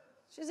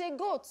 She's a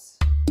goat.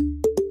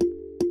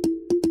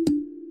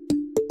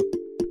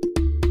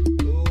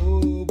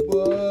 Oh,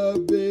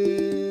 Bobby.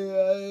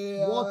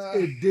 What a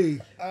day.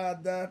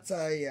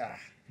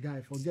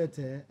 Guy, forget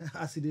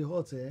as it dey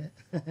hot,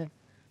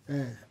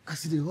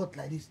 as it dey hot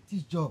like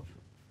this job.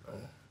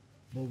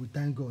 But we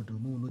thank God,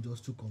 no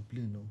just to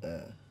complain,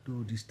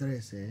 to the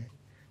stress, if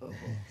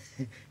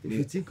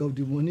you think of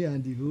the money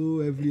and the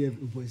whole every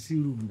see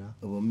room now.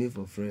 But me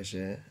for fresh,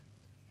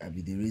 I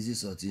be the reason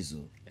sorting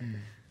so.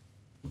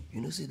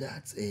 You know, see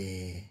that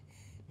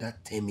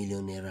 10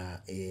 million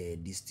naira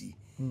this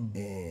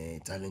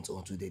talent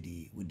on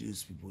today with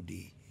those people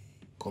they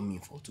come in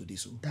for today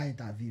so. That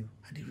interview.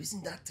 And the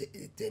reason that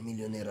 10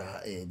 million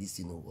naira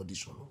this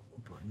audition.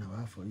 But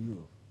now for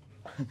you.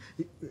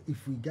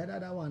 If we gather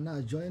that one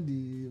now, join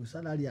the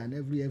salary and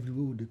every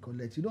way they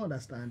collect, you don't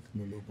understand.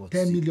 No, but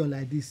 10 million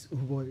like this, oh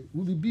boy,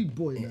 we'll be big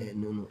boy.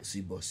 No,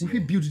 see, boss. If we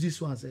build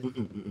this one, say.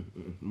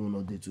 No,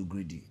 not they too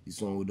greedy. This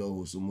one would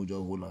also move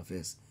your whole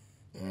affairs.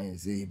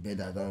 Say it's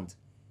better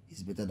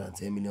than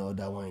 10 million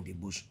other one in the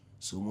bush.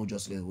 So more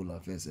just let whole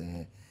affairs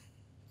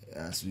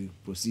as we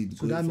proceed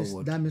so going that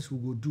forward. That means we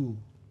go do.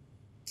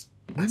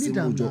 I say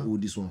them Mojo now.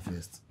 hold this one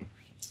first.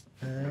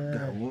 Guy,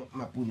 I want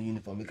my put in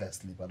uniform, make I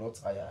sleep. I don't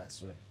tire, I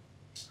swear.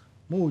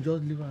 Mo will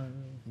just leave her.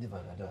 Leave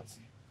her like that.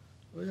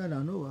 Oh yeah,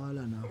 no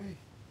wahala now.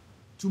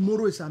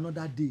 Tomorrow is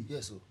another day.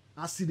 Yes, sir.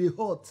 As it dey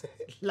hot,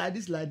 like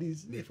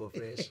this. Made for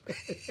fresh.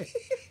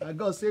 And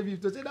God save you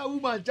to say that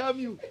woman jam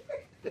you.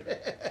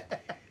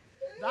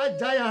 That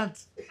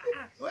giant.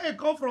 Where he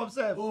come from,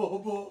 sir?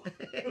 Oh.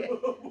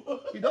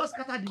 He don't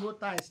scatter the whole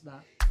ties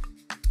now.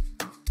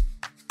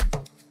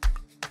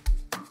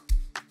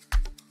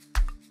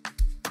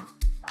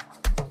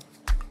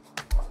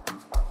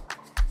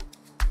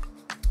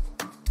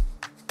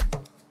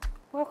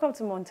 Welcome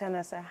to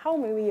Montana, sir. How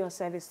may we be of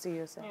service to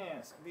you, sir?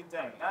 Yes, good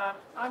day.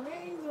 I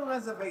made a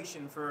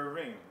reservation for a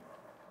room.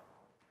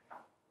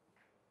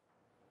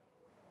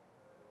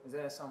 Is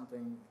there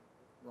something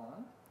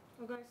wrong?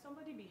 Oh, guys,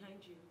 somebody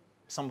behind you.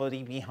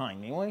 Somebody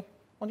behind me? What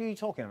are you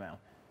talking about?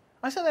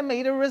 I said I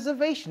made a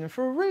reservation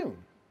for a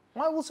room.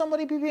 Why will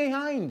somebody be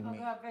behind me?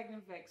 Okay, I beg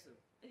and vex you.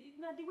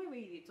 Now, the way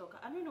you talk,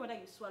 I don't know whether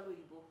you swallow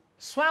Igbo.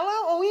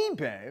 Swallow or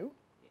Igbo?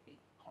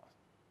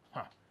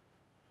 Huh.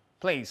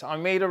 Please, I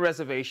made a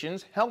reservation.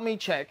 Help me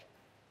check.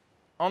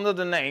 under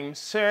the name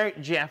Sir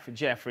Jeff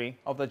Jeffrey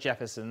of the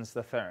Jeffersons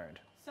III.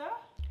 Sir?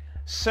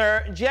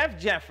 Sir Jeff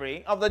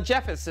Jeffrey of the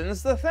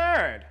Jeffersons III.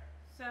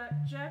 Sir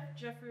Jeff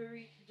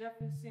Jeffrey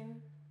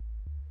Jefferson.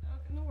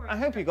 Okay, no worries. I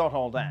hope you got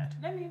all that.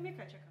 Let me make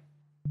a check.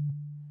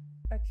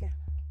 Okay.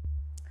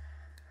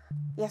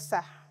 Yes,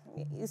 sir.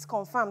 It's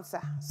confirmed,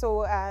 sir.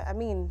 So, I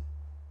mean,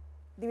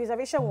 the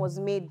reservation was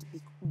made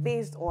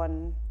based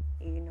on,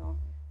 you know,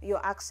 your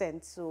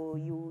accent. So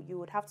you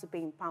would have to pay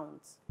in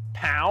pounds.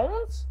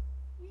 Pounds?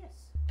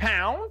 Yes.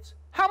 Pounds?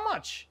 How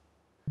much?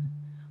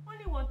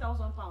 Only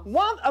 1,000 pounds.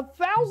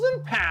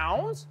 1,000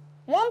 pounds?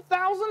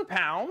 1,000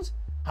 pounds?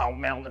 Oh,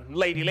 man,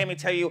 lady, let me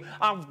tell you,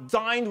 I've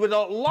dined with a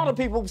lot of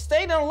people,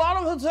 stayed in a lot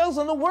of hotels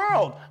in the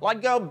world,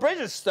 like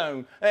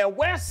Bridgestone,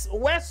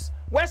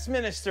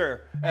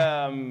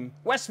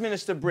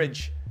 Westminster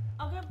Bridge.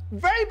 Okay.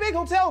 Very big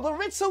hotel, the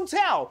Ritz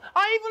Hotel.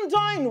 I even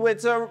dined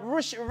with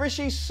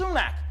Rishi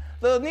Sunak,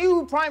 the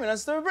new Prime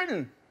Minister of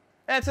Britain,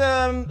 at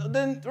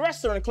the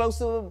restaurant close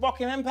to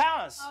Buckingham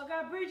Palace.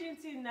 Okay,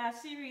 Bridgerton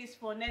series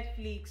for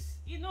Netflix.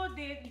 You know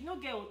get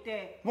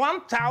hotel.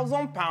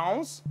 1,000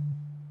 pounds?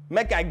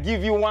 Make I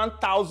give you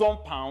 1,000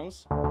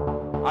 pounds?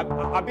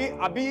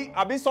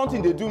 I be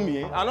something they do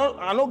me. I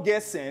no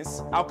get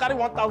sense. I'll carry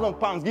 1,000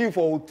 pounds, give you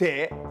for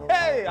hotel.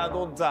 Hey, I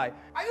don't die.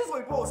 I use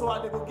Oribo, so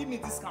they go give me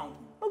discount.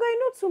 Okay, you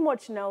know too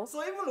much now.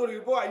 So even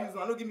Oribo I use,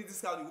 I no give me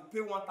discount. You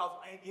pay 1,000,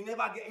 and you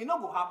never get. It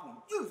not go happen.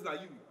 You is not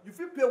you. You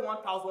feel pay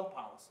 1,000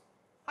 pounds.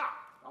 Ha!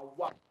 Now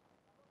what?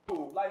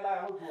 Oh, like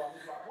I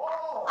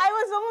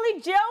was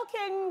only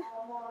joking.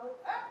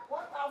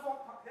 1,000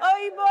 pounds.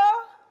 Oibo.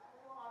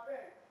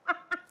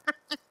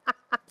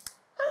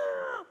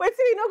 Wait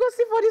till you no go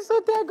see for this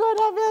hotel, God,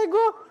 I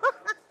go.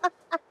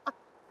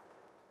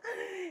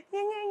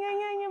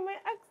 My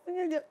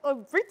accent, oh,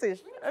 British.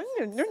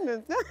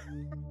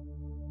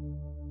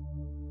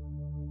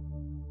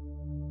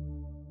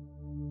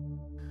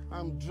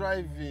 I'm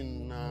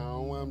driving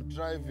now. I'm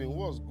driving.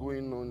 What's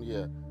going on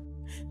here?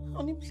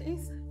 Honey,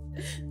 please.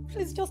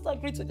 Please just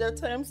agree to their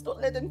terms. Don't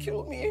let them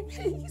kill me,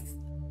 please.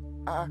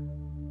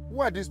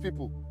 Who are these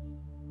people?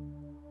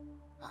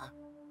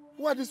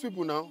 Who are these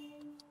people now?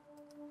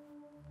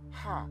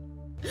 Ha.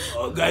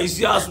 Oh, guys,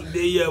 see us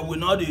today here. We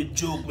not a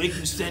joke. Make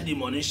you send the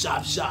money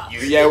sharp.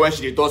 You hear when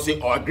she talk say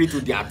or agree to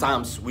their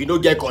terms. We no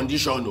get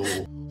condition,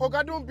 oh.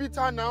 Oga, don't beat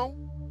her now.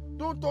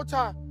 Don't touch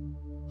her.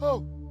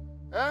 Oh,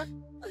 eh?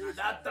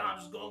 That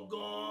time's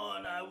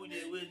gone. I will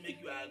wait, make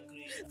you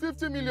agree.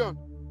 50 million.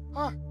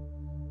 Ah.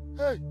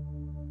 Hey.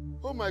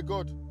 Oh my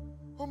God.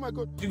 Oh my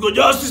God. You go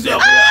just say, you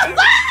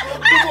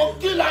go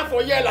kill her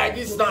for here like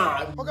this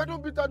now. Okay,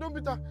 don't beat her.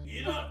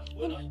 You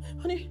know,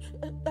 honey,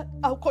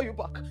 I'll call you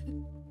back.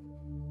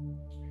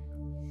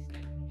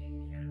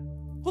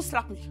 Who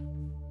slapped me?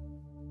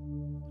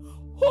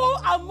 Who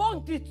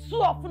among the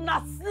two of you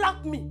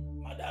slapped me?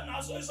 Madam,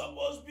 that's what it's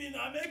supposed to be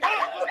now. Make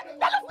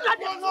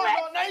No,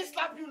 now he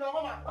slap you now,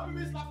 mama. How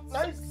me slap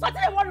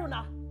you? What do you want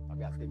now?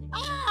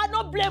 No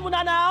blame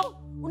una now.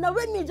 Una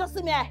when me just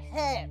see me a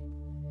hair.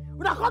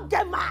 Una can't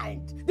get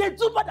mind. They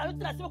do more than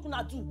anything I say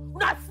una do.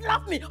 Una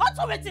slap me. What's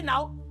waiting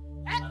now?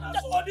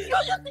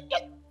 You think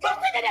it? You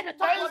think it at the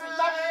top?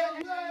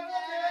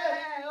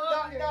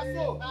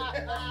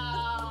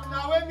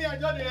 Now when me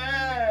enjoy the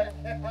air,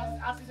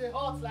 as it's a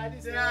hot like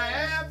this. I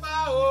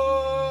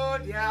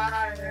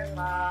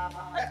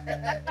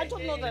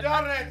don't know that.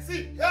 Don't rent.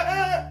 See,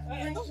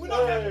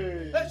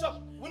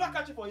 we not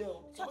catch you for you.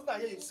 Suppose that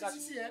here you catch.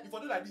 If you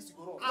do like this, you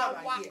go wrong.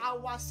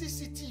 Our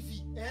CCTV.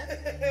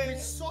 We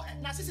saw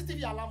na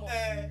CCTV alarm.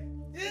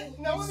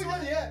 Now we go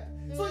here.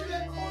 So you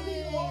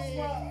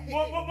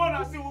are calling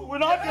us. we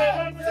not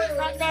there.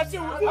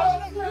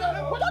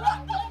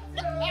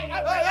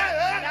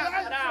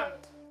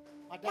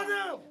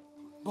 Madam.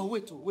 But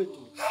wait.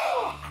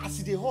 As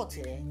it hot,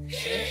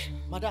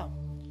 Madam,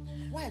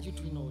 why are you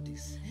doing all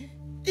this?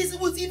 This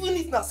was even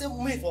if not say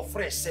we made for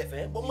fresh self,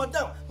 but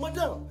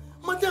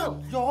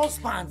madam, your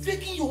husband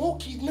taking your own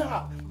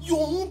kidnap,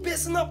 your own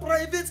personal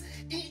private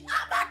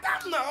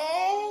madam now.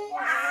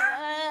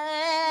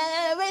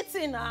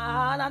 Waiting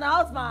now,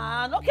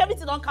 husband. Okay,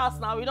 everything don't cast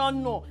now. We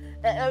don't know.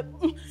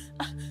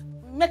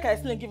 Make I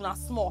explain, give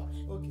us small.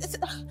 Okay.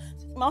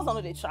 My husband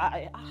know they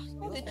try.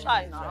 They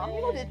try now.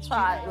 You know they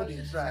try.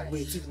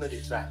 Wait, if not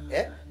they try,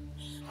 eh?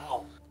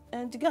 How?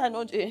 And the guy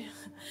know they.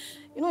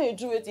 You know you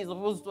do what he's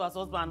supposed to do as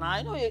husband now.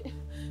 You know you.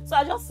 So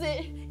I just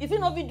say, if you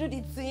know we do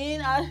the thing,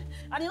 and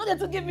you know they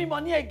to give me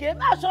money again,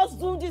 I just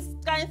do this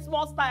kind of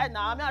small style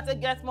now. I mean, I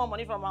take get more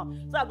money from her.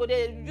 So I go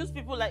there, use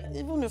people like,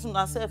 even if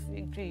myself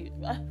agree,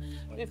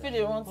 we feel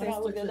they want things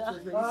together.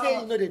 You say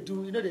you know they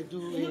do it.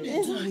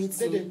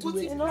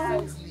 You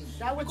know.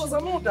 Because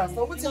I'm not that.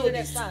 What you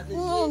understand?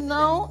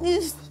 No,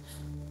 it's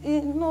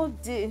no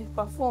they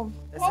perform.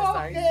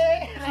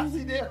 Okay, I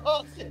see the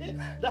hot.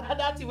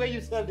 That's the way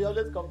you said they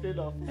always complain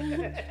of.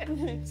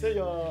 Say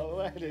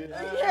your okay.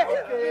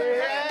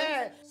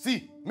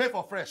 See, made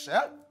for fresh,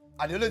 eh?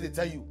 And they always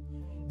tell you,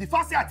 The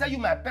first thing I tell you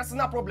my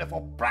personal problem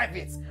for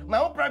private,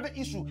 my own private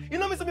issue. You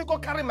know me, so me go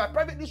carry my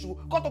private issue,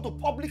 cut to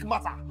public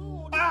matter.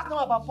 It's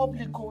not about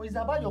public, it's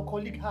about your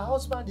colleague. Her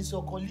husband is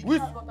your colleague. See,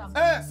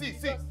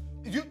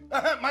 you,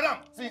 madam,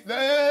 see,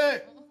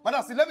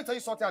 madam, see, let me tell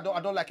you something I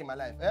don't like in my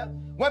life.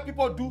 When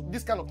people do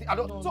this kind of thing, I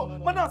don't.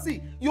 Madam,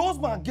 see, your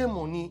husband get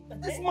money.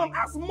 This man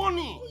has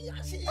money.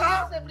 She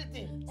has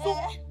everything. So,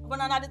 but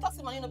now the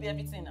taxi money no be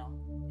everything now.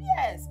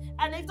 Yes,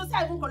 and if to say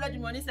I even collect the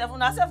money, seven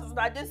is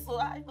like this, so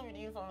I don't be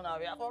doing something now.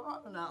 We are for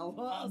run now.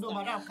 No,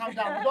 madam, calm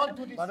down. We don't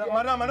do this.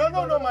 Madam.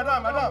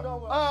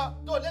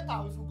 No,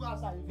 later if you go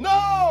outside.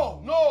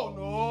 No.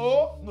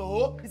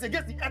 It's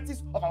against the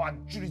ethics of our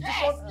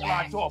jurisdiction and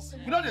our job.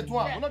 We know the do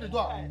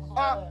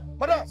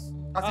madam,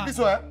 I see this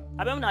way.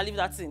 I better not leave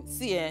that thing.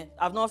 See,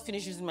 I've not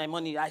finished using my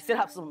money. I still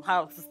have some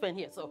hours to spend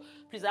here, so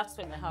please I have to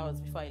spend my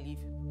hours before I leave.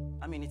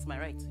 I mean, it's my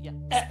right, yeah.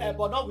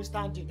 But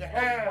notwithstanding,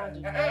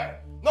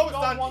 No, we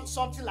don't want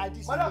something like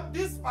this. Madam,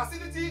 this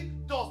facility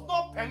does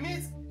not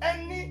permit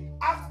any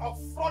act of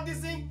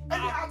fraudism,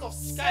 any act of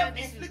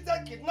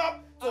self-inflicted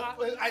kidnap to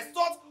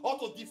extort or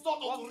to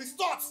distort or to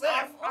restort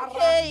self.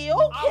 Okay.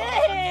 What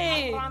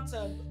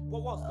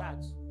was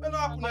that? We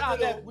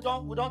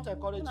don't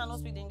encourage. I don't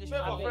speak English.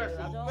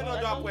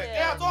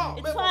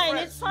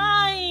 It's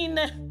fine.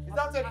 Is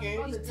that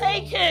taken? It's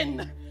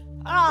taken.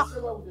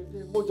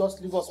 We'll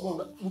just leave us.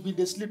 We'll be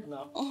the sleep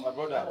now. My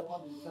brother.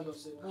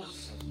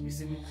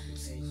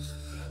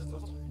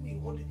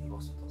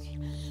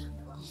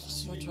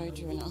 What do I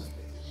do now?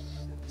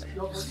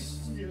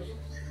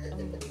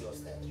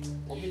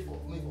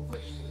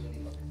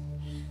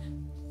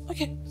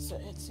 Okay, so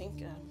I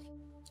think.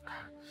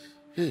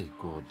 Hey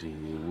God,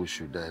 who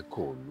should I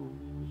call?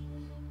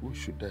 Who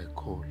should I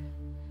call?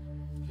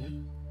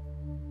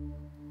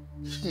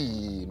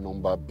 Hey,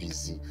 number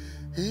busy.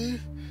 Hey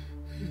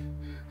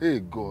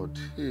God.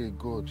 Hey.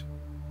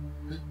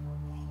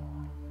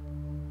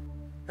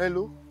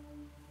 Hello?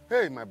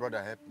 Hey, my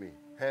brother,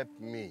 help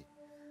me.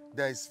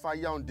 There is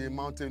fire on the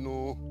mountain,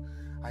 oh.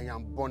 I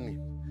am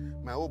burning.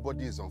 My whole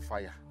body is on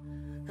fire.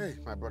 Hey,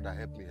 my brother,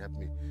 help me.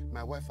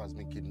 My wife has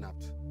been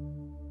kidnapped.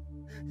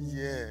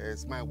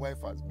 Yes, my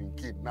wife has been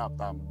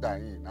kidnapped. I'm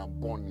dying, I'm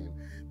burning.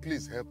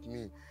 Please help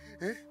me.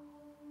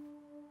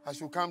 I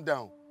should calm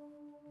down.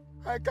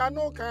 I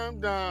cannot calm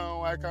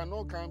down.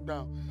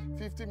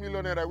 50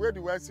 million naira. Where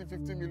do I see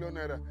 50 million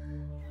naira?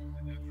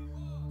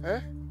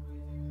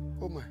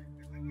 Oh my.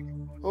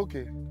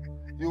 Okay.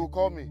 You will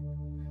call me.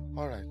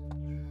 All right.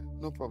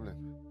 No problem.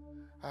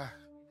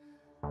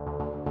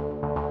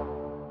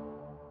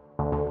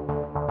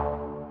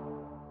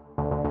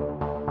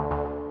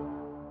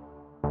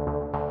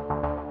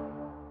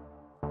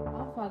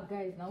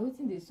 Guys, now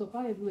waiting they so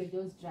far everywhere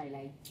just dry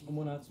like. I'm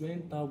on a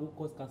 20 go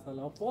cause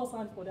casala. Pour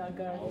sand for that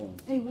guy.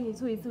 Hey, wait.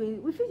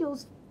 We feel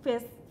just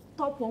first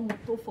stop one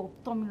motor for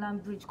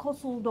Tomiland Bridge,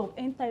 cause hold up,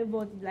 enter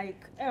everybody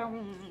like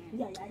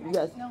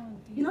Yes.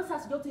 You know,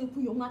 Sass, don't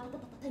put your mouth,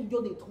 you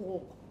don't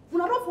talk.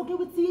 When I don't forget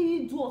what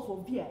you do us for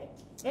beer.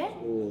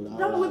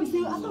 That way we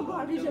say after go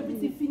arrange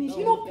everything finish.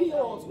 You don't pay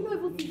us. We don't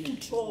even think to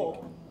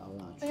chop.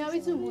 Yeah, what we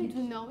go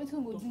do now?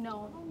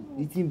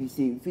 The thing be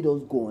say, if we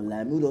just go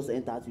online, we just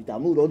enter Twitter,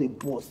 we don't the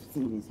boss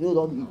things, we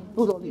don't the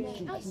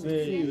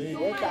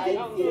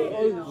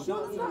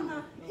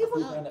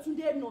Even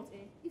today not,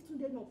 if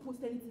today not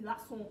post anything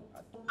last song.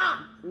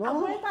 No. I'm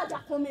going to enter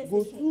their comment section.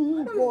 If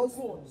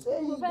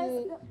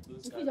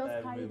you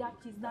just carry that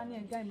kiss down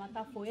and guy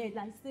matter for head,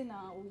 like say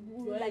now,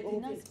 like the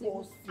next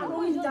thing. I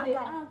don't just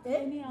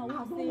anyhow.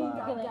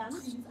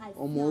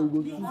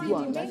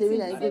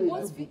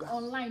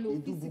 Online or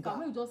physical,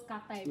 we just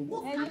cut time.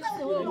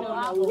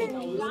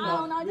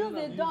 Now just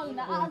they done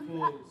now.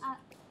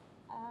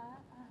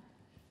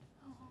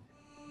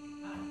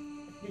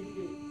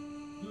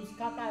 You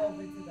scatter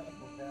everything that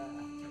for there.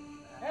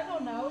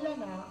 Now.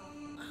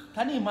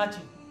 Can you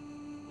imagine?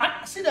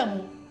 I see them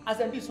as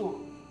they be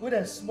so, with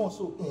them small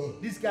so.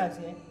 These guys,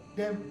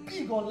 they're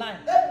big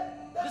online.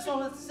 This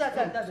one is like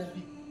that they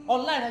big.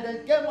 Online and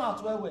they get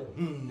out well.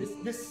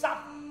 They serve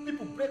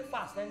people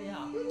breakfast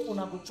anyhow.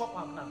 Una go chop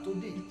am now.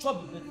 Today you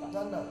chop the breakfast.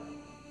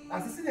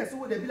 As you see them,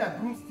 so they be like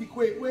broomstick.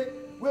 Wait.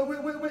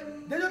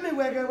 They don't mean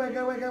wait.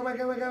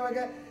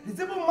 The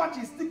table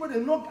matches stick where they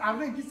knock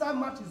arrange inside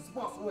matches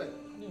sports well.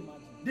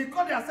 They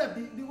call themselves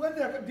the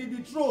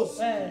trolls.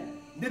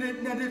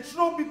 They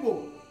troll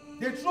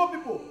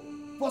people.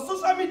 For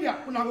social media,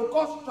 una go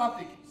cause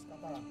traffic.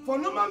 For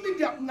normal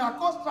media, una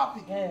cause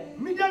traffic.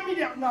 Media,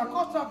 una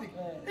cause traffic.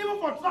 Even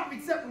for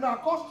traffic, una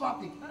cause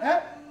traffic.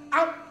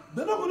 And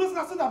they don't go those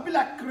guys that be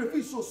like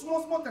crayfish, so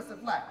small test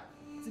fly.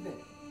 See there.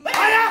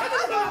 Fire!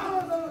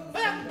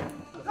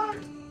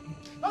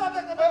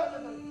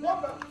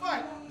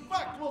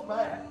 Close my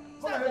eye.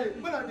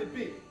 When are they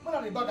big? When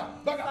are they bagger?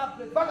 They got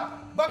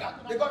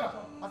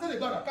I said they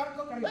got carry.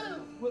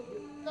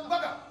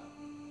 Bagger.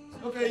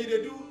 Okay, you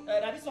do.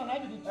 This one I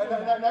do the Be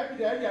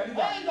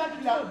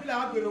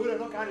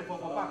not carry for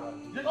papa.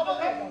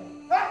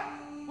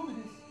 Who be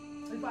this?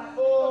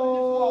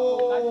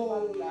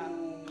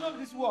 No, no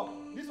be this work.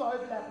 This one will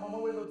be like mama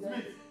wey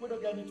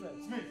don't get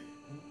nutrients. Smith.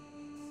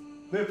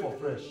 Pay for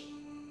fresh.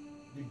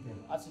 Big them.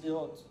 As e dey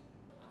hot.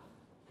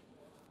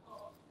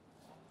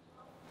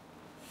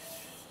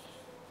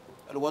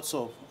 Hello, what's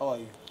up? How are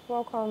you?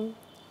 Welcome.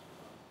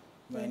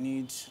 I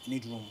need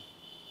room.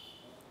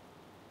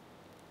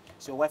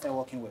 Is your Wi-Fi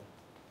working well?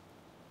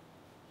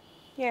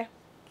 Yeah,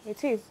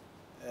 it is.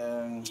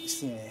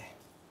 See,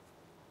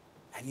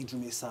 I need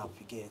room ASAP,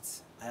 you get.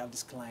 I have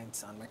this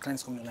client, and my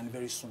client's coming online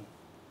very soon.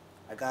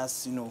 I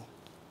guess,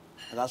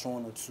 I guess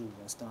 1 or 2, you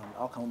understand?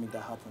 How can we make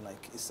that happen,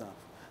 like, ASAP?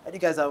 And you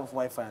guys have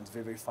Wi-Fi and it's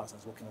very, very fast and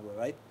it's working well,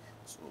 right?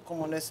 So,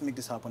 come on, let's make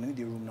this happen. I need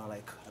a room now,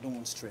 like, I don't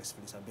want stress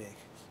for this, I beg.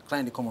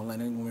 Client, they come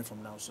online any moment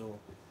from now, so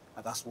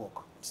I guess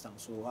work, understand?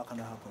 So, how can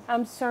that happen?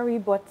 I'm sorry,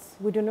 but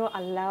we do not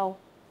allow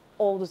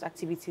all those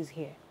activities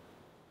here.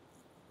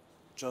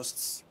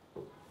 Just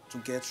to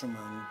get room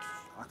and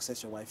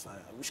access your Wi-Fi.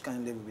 Which kind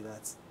of level be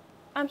that?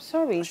 I'm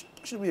sorry.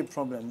 Should be a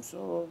problem.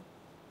 So,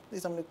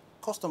 please, I'm a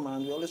customer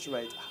and we always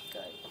right.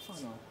 Okay,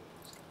 fine now.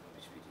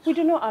 We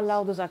do not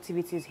allow those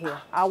activities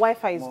here. Our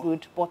Wi-Fi is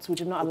good, but we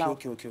do not allow.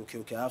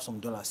 Okay. I have some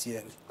dollars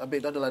here. I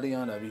bet that dollar they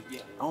are. I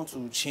want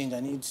to change. I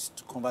need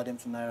to convert them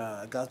to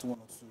naira. I got 1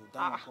 or 2.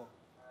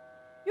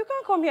 You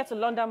can't come here to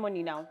launder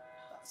money now.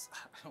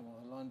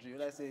 Laundry.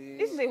 Let's say.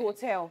 This is a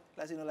hotel.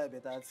 Let's say no like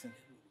better thing.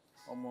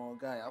 My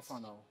guy, I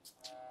found out.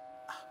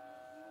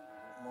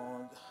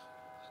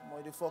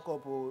 The fuck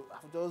up.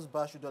 I've just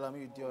bashed you dollar.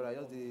 Me with the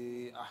just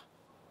the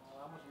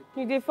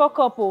You dey fuck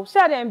up. See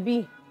how them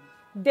be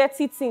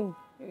dirty thing.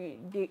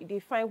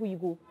 They find where you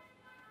go.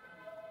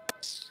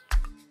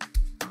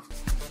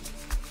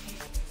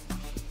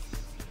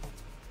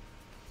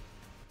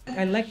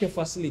 I like your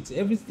facility.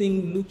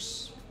 Everything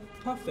looks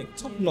perfect,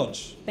 top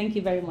notch. Thank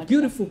you very much.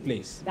 Beautiful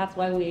place. That's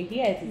why we're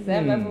here to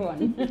serve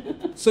everyone.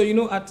 So,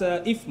 at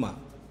IFMA,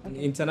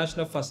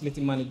 International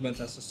Facility Management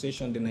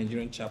Association, the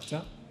Nigerian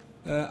chapter,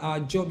 our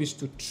job is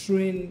to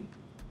train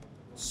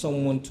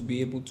someone to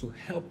be able to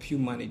help you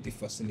manage the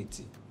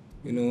facility,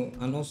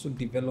 and also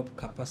develop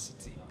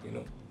capacity,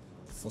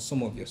 for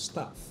some of your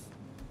staff.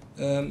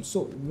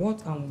 So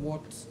what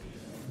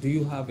do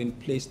you have in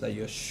place that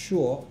you're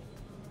sure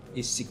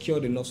is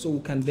secured enough so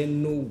we can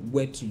then know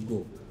where to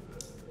go?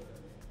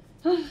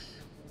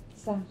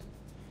 Sir,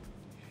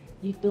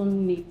 you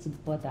don't need to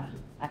bother,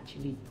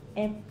 actually.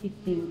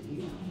 Everything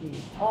is in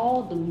place.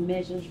 All the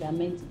measures that are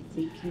meant to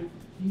be taken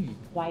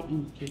quite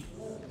in place.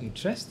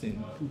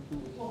 Interesting.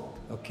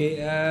 Okay,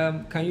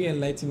 can you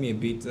enlighten me a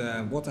bit?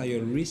 What are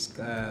your risk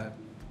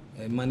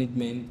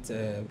management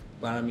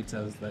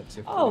parameters that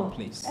you put in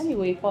place?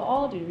 Anyway, for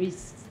all the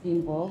risks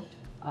involved,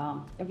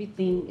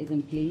 everything is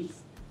in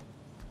place.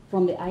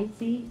 From the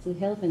IT to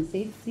health and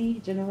safety,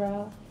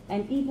 general,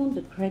 and even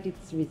the credit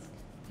risk.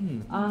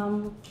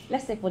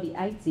 Let's say for the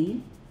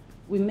IT,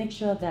 we make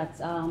sure that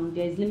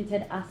there is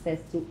limited access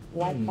to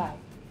Wi-Fi,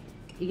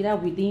 either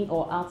within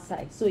or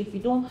outside. So if you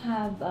don't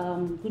have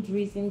good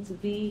reason to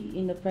be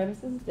in the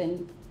premises,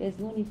 then there's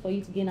no need for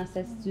you to gain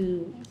access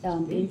to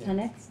the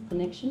internet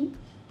connection.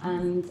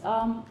 And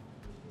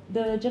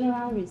the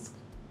general risk.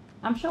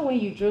 I'm sure when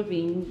you drove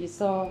in, you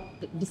saw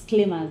the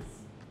disclaimers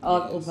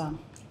all over.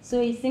 So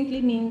it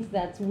simply means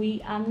that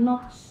we are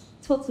not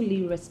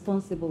totally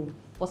responsible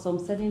for some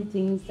certain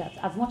things that,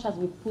 as much as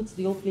we put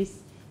the whole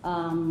place,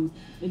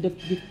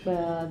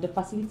 the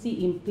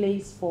facility in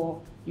place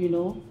for,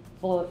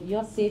 for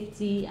your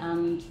safety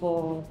and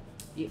for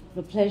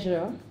the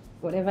pleasure,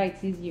 whatever it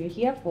is you're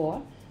here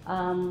for,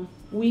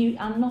 we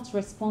are not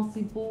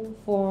responsible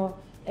for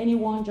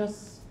anyone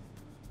just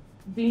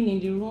being in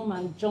the room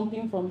and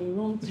jumping from the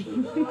room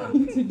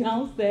to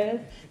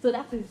downstairs. So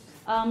that is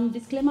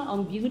disclaimer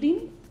on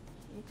building,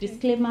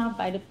 disclaimer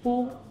by the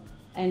pool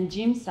and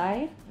gym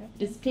side,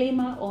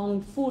 disclaimer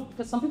on food,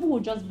 because some people will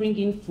just bring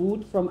in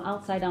food from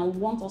outside and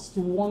want us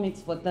to warm it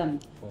for them.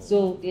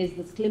 So there's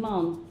disclaimer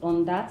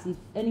on that. If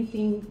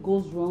anything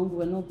goes wrong,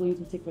 we're not going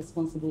to take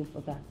responsibility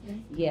for that.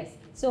 Yes.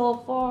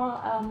 So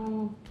for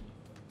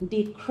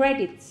the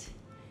credit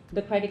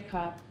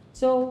card.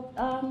 So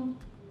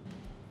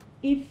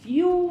if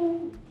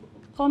you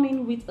come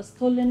in with a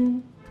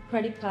stolen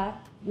credit card,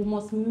 we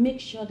must make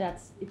sure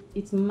that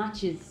it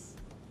matches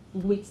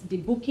with the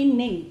booking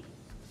name.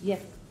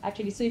 Yes,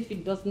 actually, so if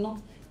it does not,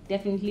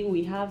 definitely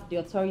we have the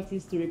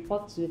authorities to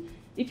report to.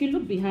 If you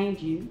look behind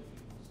you,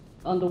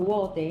 on the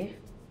wall there,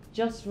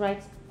 just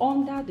right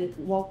under the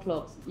wall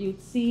clocks,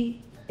 you'd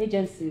see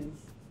agencies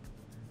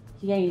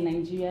here in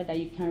Nigeria that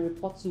you can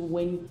report to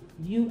when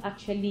you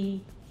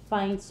actually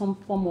find some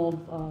form of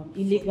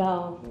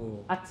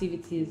illegal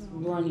activities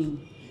running.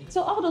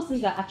 So all those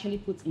things are actually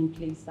put in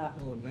place.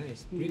 Oh,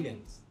 nice,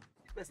 brilliant.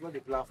 That's not the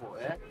plan for,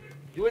 eh?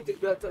 You want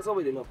to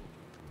somebody enough?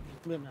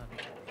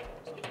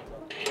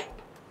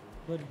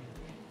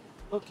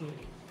 Okay.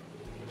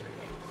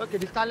 Okay,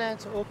 the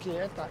talent, okay,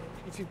 enter.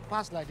 If you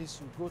pass like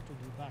this, you go to the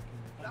back.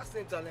 That's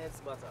the talent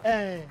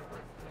matter.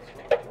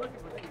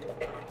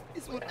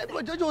 It's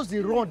just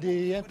the run,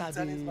 they enter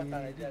the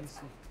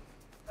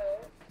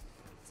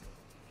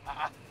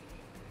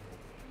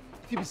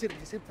fit be say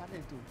the same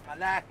talent too.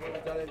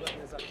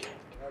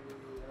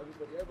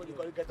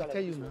 Everybody get I talent.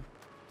 tell you now.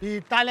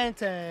 The talent,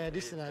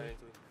 this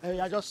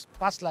I just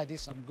pass like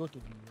this and go to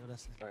the other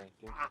side. Right,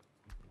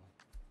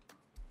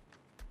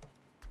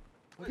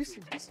 But this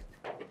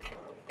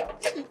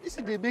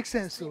they make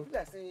sense, so.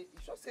 I say, you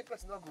should say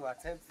person not go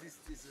attempt this.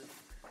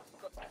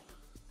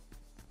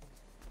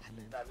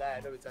 Nah,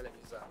 don't be telling me,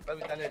 sir. Don't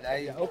be telling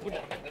me. Open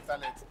the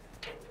talent.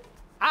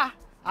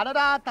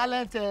 Another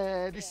talent,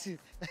 this is,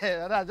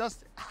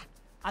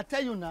 I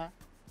tell you now,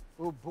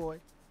 oh boy.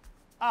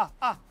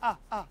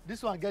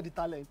 This one get the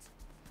talent.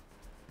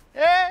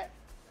 Hey!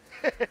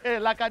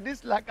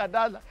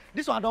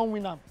 this one don't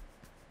win them.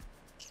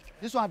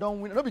 This one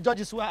don't win. Don't be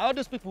judges. All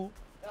those people.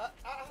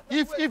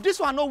 If this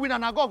one no win,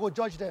 and I go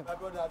judge them. My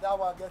brother, that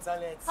one get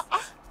talent.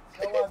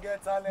 That one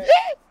get talent.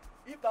 Yeah!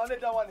 If I only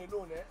that one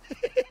alone,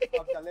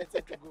 I'm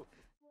talented to go.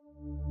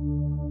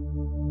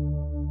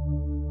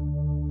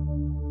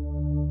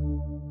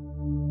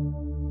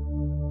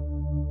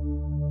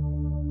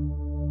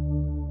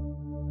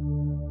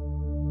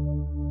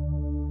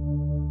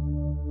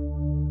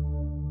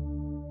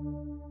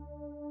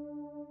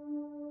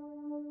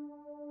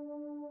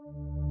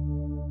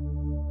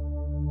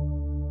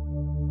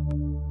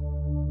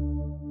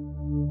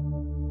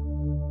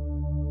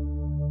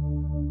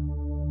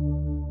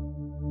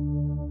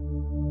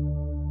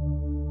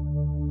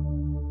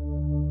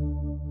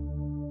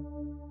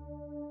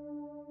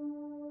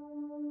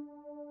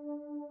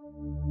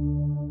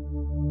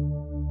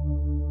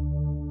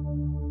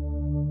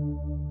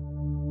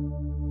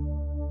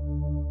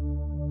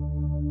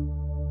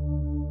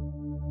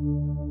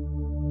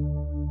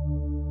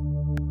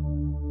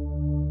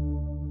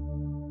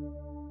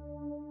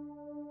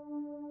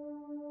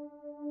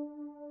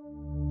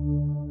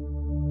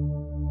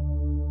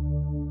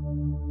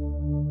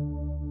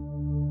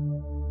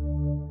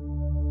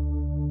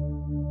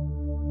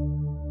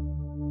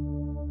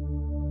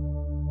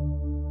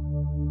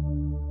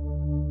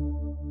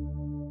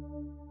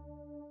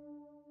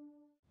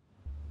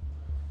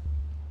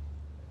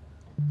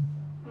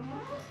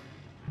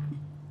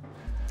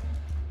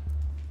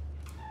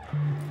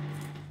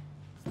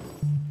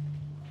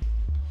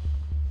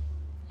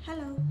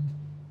 Hello.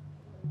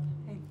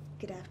 Hey.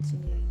 Good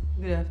afternoon.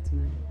 Good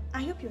afternoon.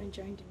 I hope you're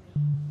enjoying the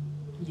meal.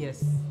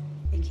 Yes.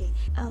 Okay.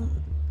 I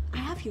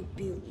have your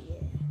bill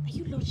here. Are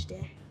you lodged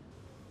there?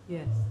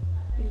 Yes.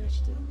 You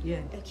lodged there?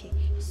 Yeah. Okay.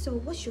 So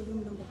what's your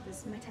room number,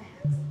 please? Might I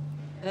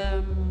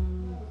have?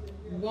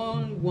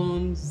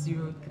 1103.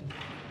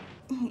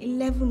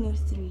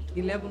 1103.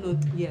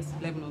 1103. Yes.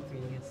 1103.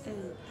 Yes.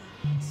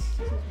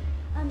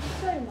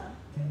 Sorry, ma.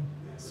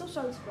 So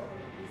sorry to bother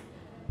you, please.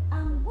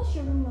 What's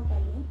your room number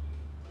again?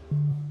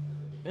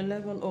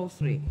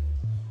 1103.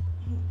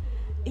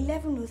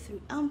 1103.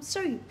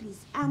 Sorry,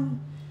 please.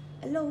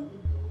 Hello.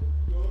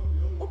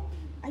 Oh,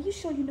 are you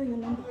sure you know your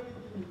number?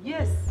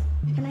 Yes.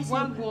 Can I see?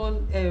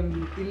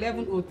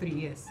 1103.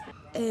 Yes.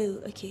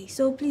 Oh, okay.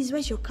 So please,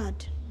 where's your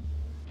card?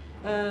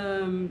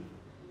 No,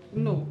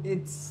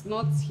 it's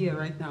not here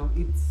right now.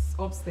 It's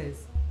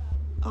upstairs.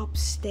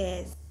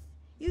 Upstairs.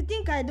 You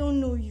think I don't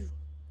know you?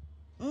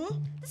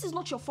 This is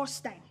not your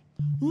first time.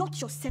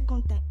 Not your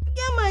second time. You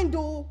get mind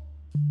though.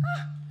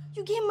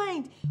 You get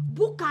mind.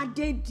 Booker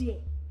dead there.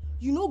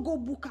 You no go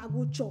Booker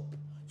go chop.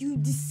 You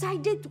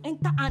decided to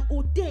enter an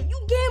hotel.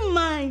 You get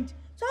mind.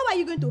 So how are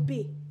you going to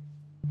pay?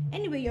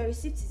 Anyway, your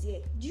receipt is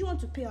here. Do you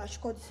want to pay or I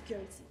should call the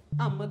security?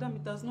 Madam,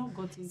 it has not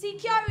got into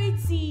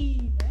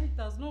security. It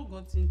has not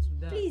got into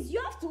that. Please,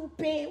 you have to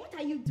pay. What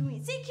are you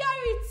doing?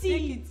 Security.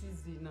 Take it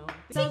easy now.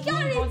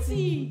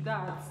 Security. It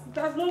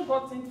has not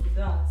got into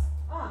that.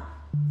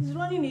 He's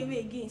running away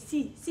again.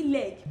 See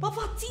leg.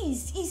 Poverty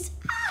is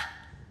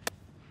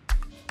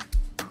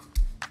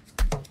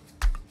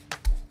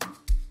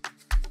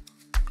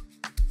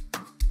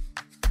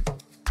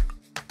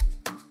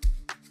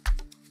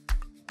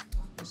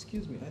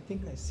Excuse me, I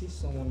think I see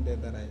someone there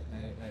that I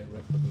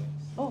recognize.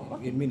 Oh,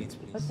 okay. A minute,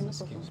 please. Okay, no Excuse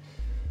problem. me.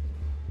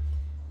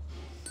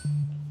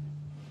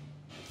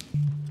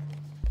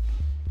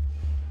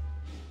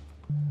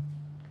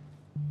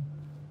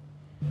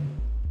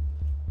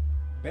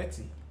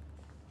 Betty.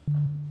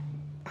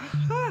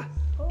 Aha!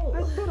 Oh.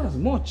 I thought as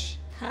much.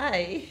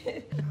 Hi.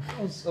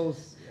 I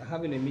was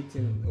having a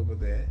meeting over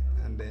there,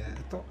 and I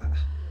thought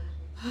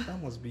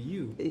that must be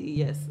you.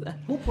 Yes.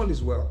 Hope all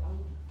is well.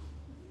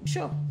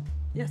 Sure.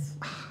 Yes.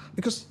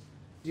 Because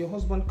your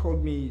husband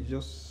called me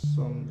just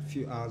some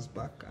few hours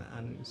back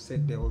and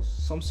said there was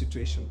some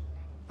situation.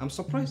 I'm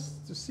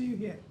surprised to see you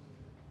here.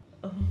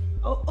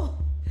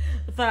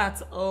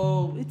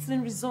 It's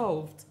been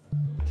resolved.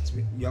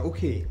 You're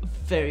okay?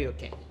 Very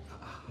okay.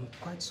 I'm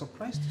quite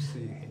surprised to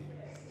see you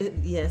here.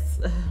 Yes.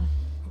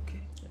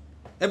 Okay.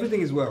 Everything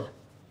is well?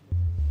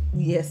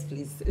 Yes,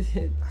 please.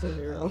 He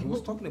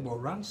was talking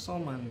about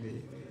ransom and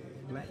the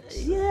likes.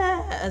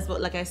 Yes,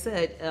 but like I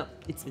said,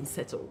 it's been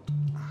settled.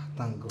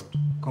 Thank God.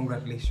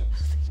 Congratulations.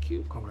 Thank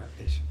you.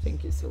 Congratulations.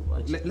 Thank you so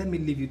much. Let me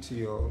leave you to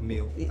your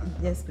meal.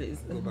 Yes, please.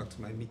 Go back to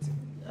my meeting.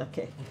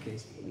 Okay. Okay.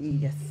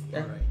 Yes.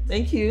 All right.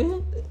 Thank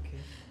you. Okay.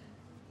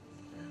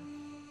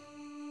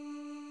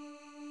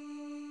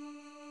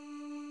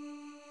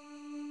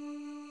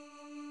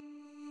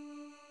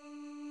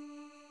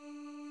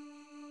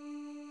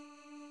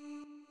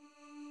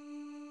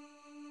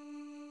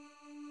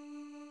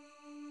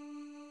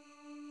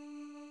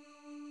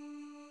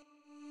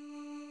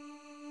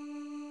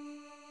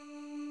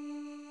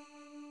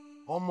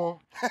 Omo,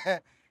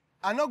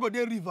 I no go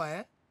dey river,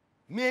 eh?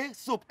 May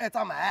soap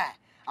enter my eye.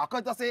 I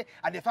can't just say,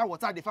 I define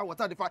water, define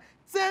water, define.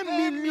 10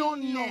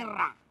 million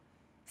naira.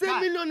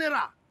 10 million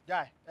naira.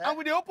 Guy. And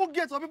with the open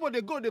gate, some people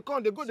they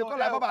come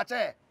like Baba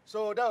Chair.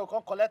 So they will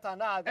come collect her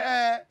now.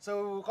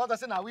 So because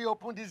say now we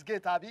open this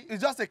gate, Abi.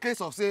 It's just a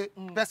case of say,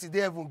 person they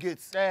heaven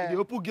gates. The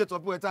open gate of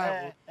people enter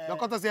heaven. The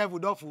can't say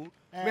heaven don't full.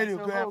 Many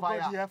go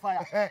fire.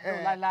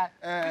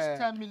 This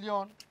 10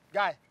 million,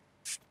 guy.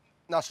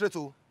 Now straight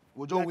to,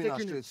 we don't win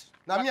straight.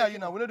 Now me and you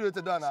now, we don't do it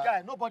today now.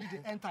 Guy, nobody they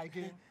enter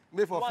again.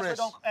 Made for fresh. Once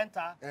they don't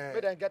enter,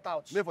 we then get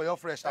out. Made for your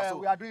fresh.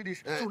 We are doing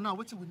this. So now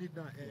what we need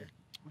now?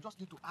 We just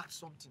need to ask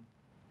something.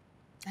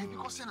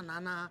 Because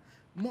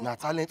na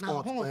talent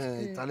hunt.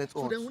 Talent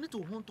so hunt. then we need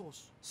to hunt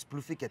us.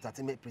 Splific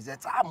Entertainment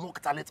presents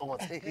mock talent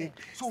hunt.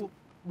 So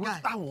what's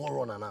that war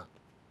on?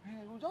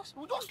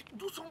 We just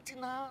do something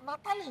na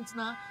talent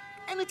na.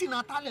 Anything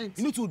na talent.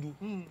 You need to do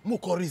more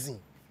tourism.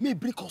 May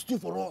bring costume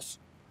for us.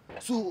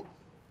 So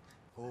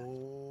Now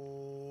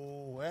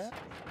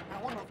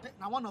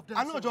one of them.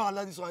 I know just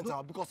allow this one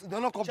enter because they're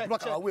not come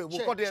block our way.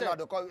 We'll call them now.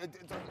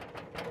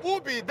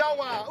 Who be that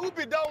one? Who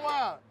be that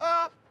one?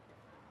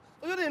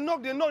 You they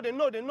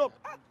knock.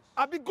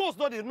 I be ghost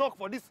not they knock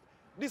for this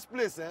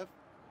place, eh?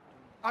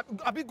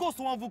 I be ghost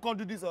one who can't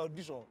do this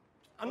audition.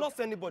 I not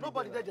send anybody.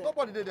 Nobody there.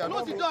 Nobody there.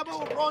 No, the door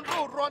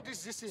will run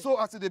this. So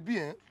as they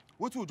be,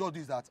 what we just do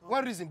is that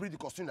one reason bring the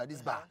costume like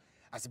this bar.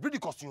 As bring the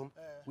costume,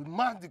 we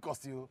mark the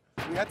costume.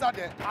 We enter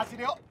there. As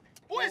they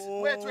who is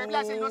wait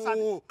I say you know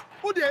something.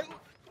 Who they?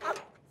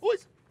 Who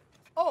is?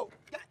 Oh,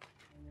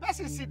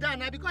 person sit down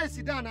now because he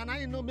sit down and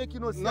I no make you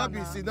no sit down. Not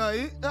be sit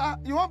down.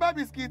 You want buy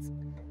biscuits?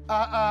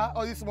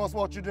 All these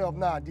small children of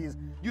nowadays.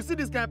 You see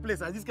this kind of place,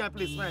 this kind of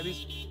place, man.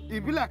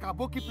 It be like a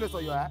bulky place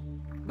for you, eh?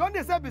 Don't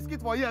they sell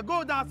biscuits for here?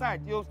 Go down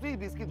side. You'll see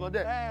biscuits for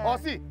there. Or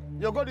see,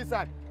 you go this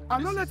side.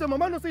 And don't let your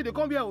mama know say they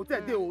come here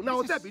hotel. Now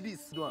hotel be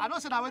this. I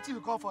don't say that waiting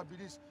you come for be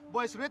this,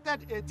 but it's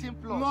rated 18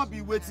 plus. Not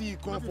be waiting you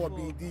come for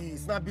be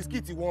this. Now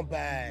biscuits you won't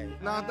buy.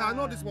 Now I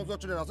know this small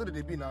children. I saw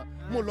they be now.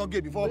 More long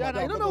before. Yeah,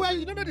 you don't know where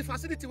you don't know the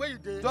facility where you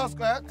did. Just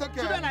take care.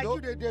 Children like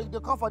you, they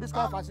come for this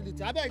kind of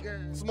facility. I beg.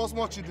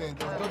 Small children.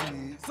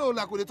 So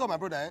like when they told my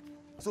brother, eh?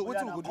 So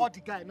what we go do? Call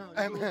the guy now.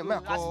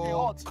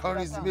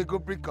 Currency may go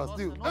bring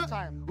costume. No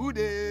time. Who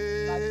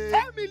they?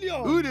 10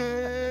 million. Who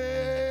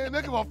they?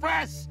 Make it for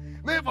fresh.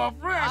 Make it for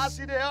fresh.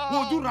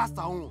 We'll do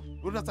Rasta on.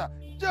 We'll Rasta.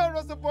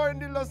 Just support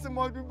the lost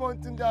small people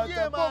in that.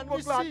 Yeah, man.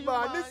 We see you,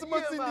 man. This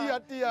must be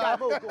the Yeah,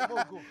 go.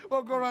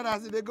 We'll go around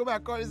and see they go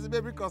back currency. May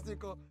bring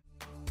costume.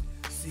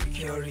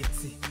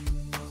 Security.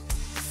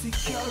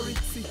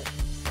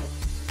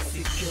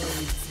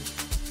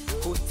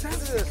 Hotel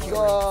security.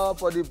 Go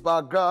for the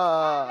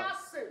background.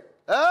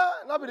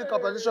 Not be the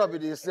competition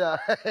with this. Yeah.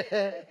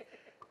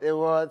 They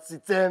want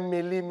 10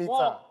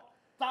 millimeter.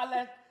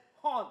 Talent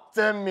hunt.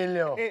 10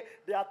 million. Hey,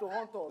 they are to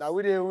hunt us. Now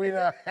we the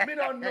winner. Me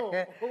don't know.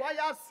 Why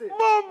you say?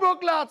 Mumbo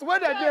class. Where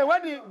they there? Where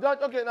the?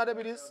 Okay, now they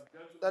be this.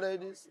 Now they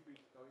be this.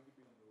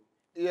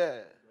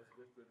 Yeah.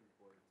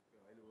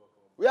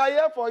 We are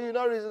here for you,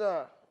 no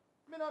reason.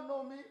 Me don't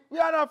know me. We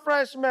are not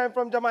freshmen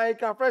from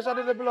Jamaica, fresh out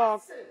of the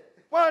block.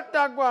 One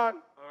tag one. All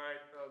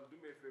right, do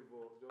me a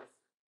favor. Just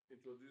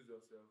introduce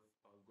yourself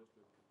and go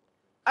straight.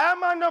 I am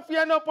no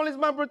fear, no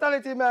policeman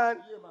brutality, man.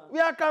 Yeah, man. We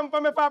are come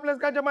from a far place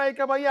called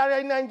Jamaica, but we are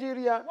in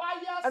Nigeria. Why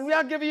and we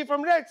are giving you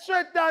from right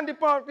straight down the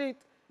pulpit.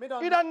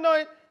 You don't know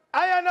it.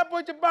 I am not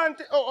put your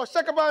banty,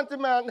 Shaka Banty,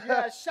 man.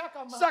 Yeah, Shaka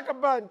man. Shaka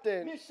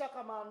Banty. Me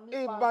Shaka man.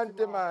 Me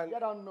Banty, man. You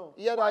don't know.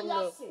 You don't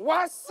know.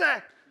 What's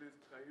that? Please,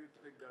 can you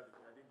take that? I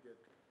didn't get it.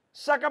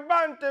 Shaka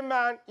Banty,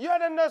 man. You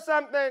don't know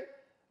something.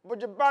 But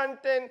your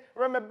Banting,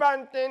 Remy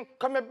Banting,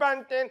 Come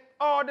Banting,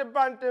 all the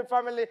Banting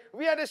family.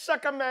 We are the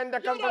Shaka men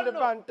that come from the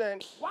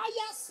Banting. Why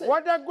you say?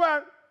 What they going?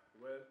 Well,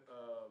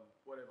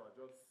 whatever.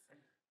 Just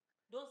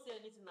don't say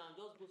anything now.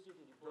 Just go straight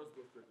to the point. Just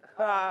go straight to the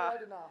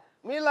point.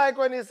 Me like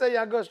when you say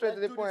you go straight to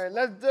the point.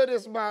 Let's do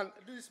this, man.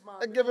 Do this, man.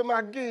 Let's give him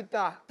a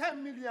guitar.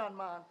 10 million,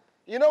 man.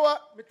 You know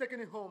what? Me taking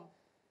it home.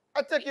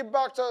 I take you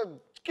back to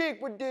cake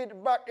we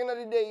did back in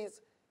the days.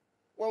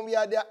 When we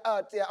had the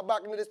art here,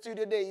 back in the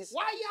studio days.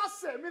 Why you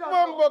say? Me don't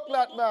One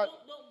booklet, man.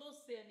 Don't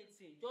say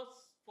anything.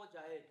 Just forge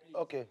ahead, please.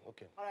 Okay.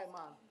 All right,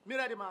 man. Me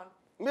ready, man.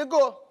 Me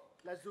go.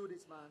 Let's do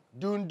this, man.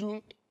 Dun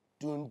dun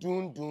dun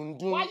dun dun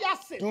dun. Why you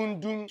say? Dun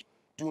dun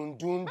dun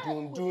dun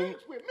dun dun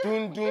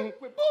dun dun dun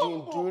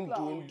dun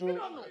dun dun.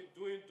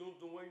 doing dun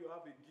when you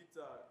have a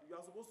guitar. You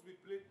are supposed to be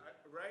playing,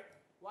 right?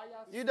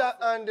 You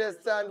don't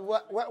understand.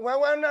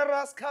 When a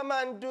Rasta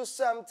man do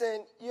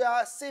something, you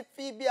are see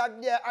Phoebe back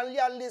there and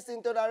you are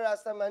listening to the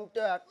Rasta man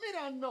talk. Me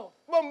don't know.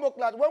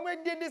 Bumbleclad, when we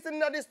did this in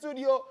the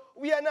studio,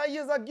 we are not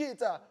use a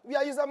guitar, we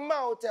are use a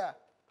mouth.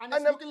 And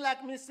it's looking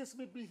like me since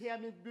me be here,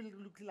 me be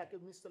looking like a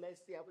Mr.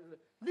 Celestia.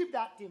 Leave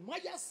that thing. Why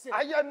you say?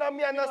 I know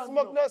me and not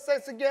smoke no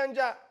sense again,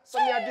 ja. So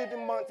me I do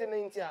the mountain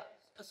in here.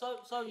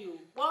 Sorry,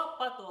 what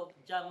part of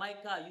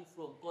Jamaica are you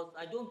from? Because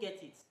I don't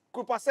get it.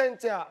 Kupa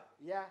Center.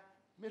 Yeah.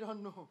 Me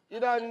don't know. You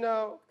don't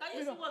know? Can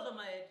you see what's on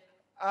my head?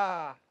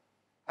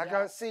 I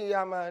can see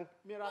ya, man.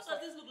 What does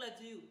this look like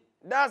to you?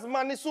 That's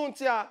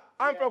Manisuntia.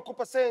 I'm from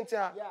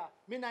Kupasentia. Yeah,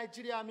 me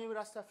Nigeria, me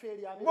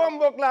Rastafari.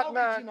 Bumbo clad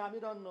man. Me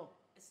don't know.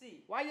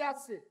 See. Why you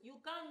say? You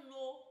can't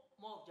know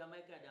more of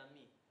Jamaica than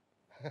me.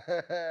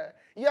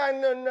 You ain't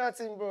know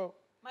nothing, bro.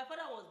 My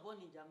father was born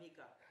in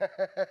Jamaica.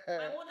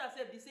 My mother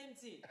said the same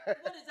thing.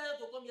 People decided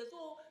to come here.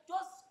 So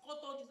just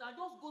cut all this and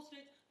just go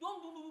straight.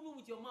 Don't do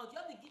with your mouth. You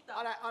have the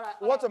guitar. All right.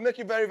 We want to make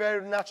it very,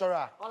 very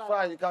natural.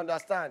 So you can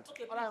understand.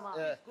 Okay,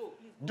 please go.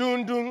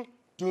 Dun dun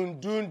dun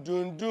dun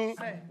dun dun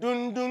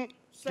dun dun.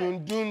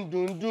 Dun dun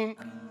dun dun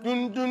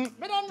dun dun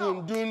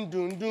dun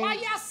dun dun. Why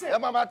you say? Your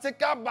mama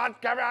take a bad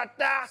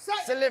character.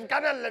 She live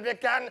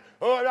can.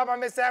 Oh, your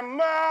mama say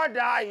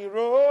murder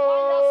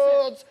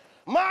heroes.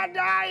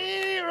 Murder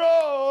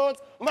heroes.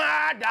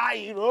 Murder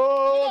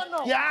heroes.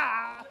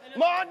 Yeah.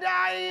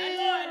 Murder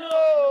heroes.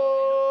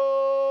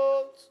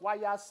 Why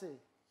you say?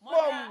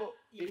 Murder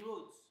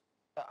heroes.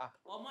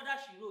 Or mother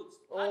she wrote.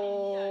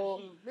 Oh,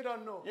 me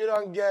don't know. You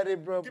don't get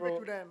it, bro. Give it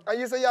to them. And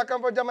you say you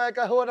come from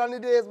Jamaica, hold on the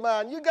days,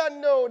 man. You gotta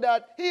know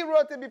that he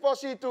wrote it before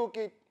she took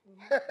it.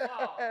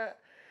 Wow.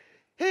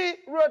 He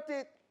wrote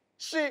it,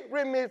 she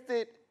remixed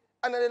it,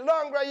 and in the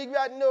long run, you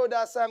gotta know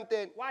that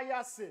something. Why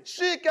you say?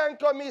 She can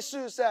commit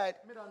suicide.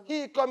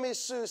 He commit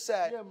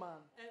suicide. Yeah, man.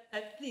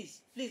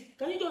 Please,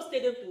 can you just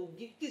tell them to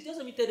give? Please, just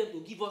let me tell them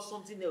to give us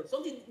something else,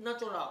 something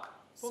natural.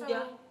 So,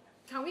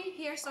 can we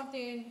hear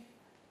something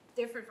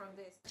different from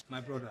this?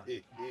 My brother,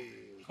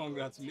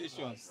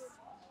 congratulations.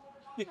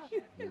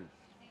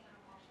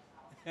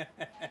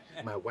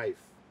 My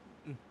wife.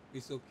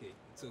 It's okay.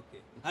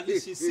 At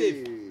least she's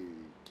safe.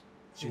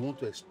 She want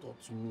to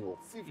extort me of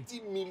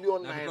 50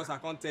 million Now because I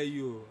can't tell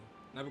you.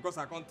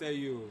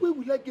 Where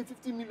will I get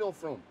 50 million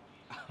from?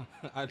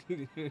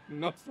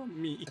 Not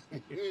from me.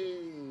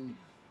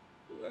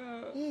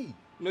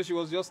 No, she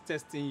was just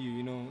testing you,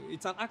 you know.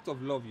 It's an act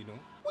of love, you know.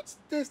 Which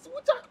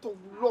act of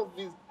love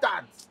is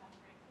that?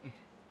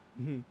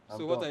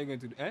 So what are you going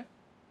to do?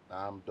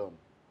 I'm done.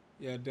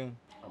 You're done.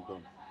 I'm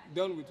done.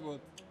 Done with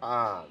what?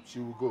 She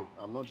will go.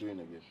 I'm not doing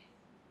again.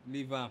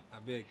 Leave her, I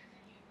beg.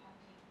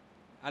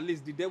 At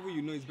least the devil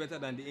you know is better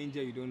than the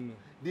angel you don't know.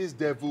 This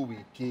devil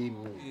will kill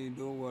me. Hey,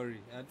 don't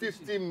worry.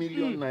 50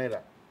 million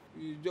naira.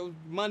 You just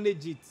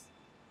manage it.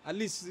 At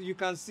least you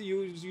can see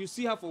you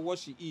see her for what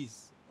she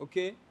is.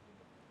 Okay?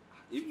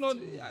 If not,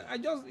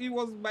 it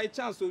was by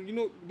chance. So you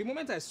know, the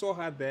moment I saw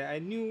her there, I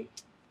knew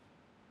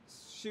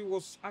she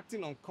was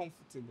acting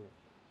uncomfortable.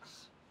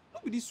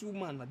 Look at this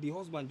woman, the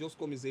husband just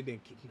come and say then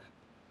kidnap.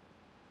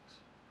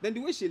 Then the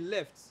way she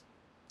left,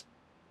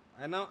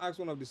 I now asked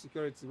one of the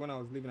security when I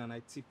was leaving and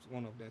I tipped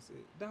one of them, say,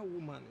 that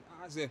woman,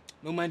 I said,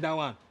 no mind that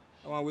one.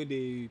 That one where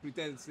they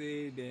pretend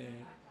say they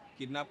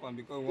kidnap her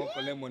because they want to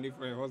collect money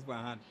from her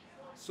husband's hand.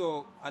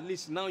 So at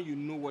least now you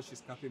know what she's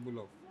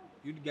capable of.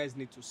 You guys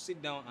need to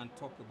sit down and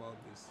talk about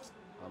this.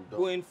 I'm done.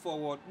 Going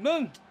forward,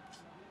 no,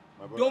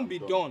 don't be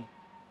done.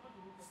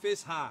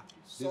 Face her,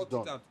 sort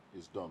it out.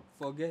 It's done.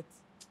 Forget.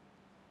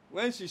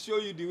 When she show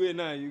you the way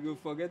now, you go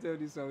forget all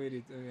this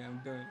already.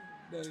 I'm done.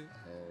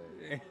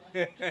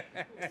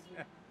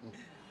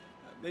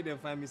 Make them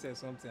find me say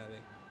something.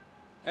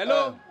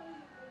 Hello?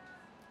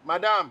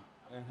 Madam.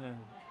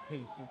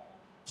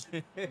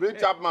 Bring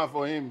Chapman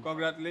for him.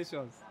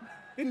 Congratulations.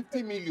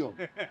 50 million.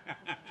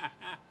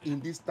 In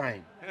this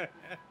time.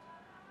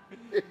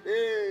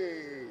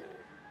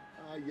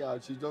 Yeah,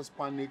 she just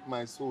panicked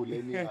my soul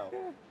anyhow.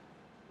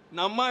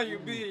 Now, man, you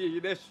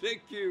be, they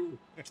shake you.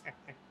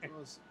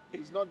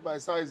 It's not by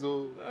size,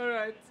 oh. All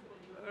right.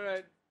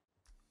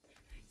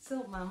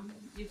 So, ma'am,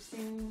 you've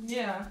seen...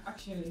 Yeah,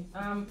 actually,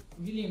 I'm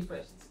really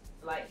impressed.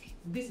 Like,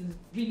 this is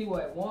really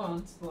what I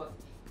want, but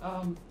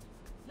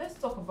let's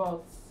talk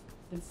about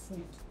the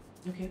food.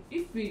 Okay,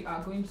 if we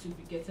are going to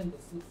be getting the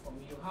food from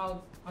you,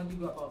 how do you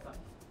go about that?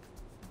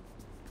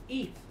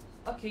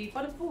 Okay,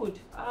 for the food,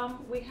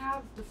 we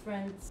have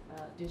different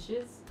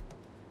dishes.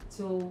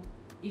 So,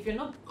 if you're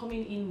not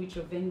coming in with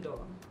your vendor,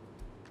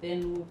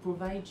 then we'll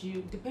provide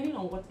you, depending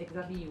on what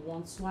exactly you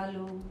want,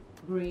 swallow,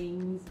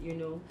 grains, you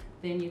know,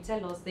 then you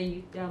tell us, then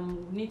you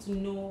need to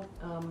know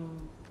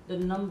the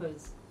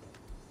numbers.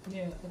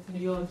 Yeah, definitely.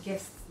 Your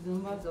guests, the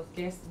numbers of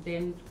guests,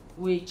 then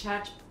we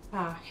charge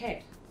per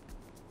head,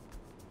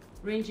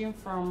 ranging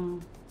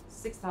from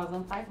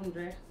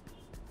 6,500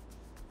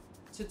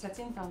 to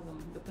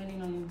 13,000,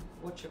 depending on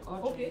what you're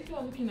ordering. Okay, if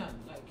you're looking at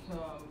like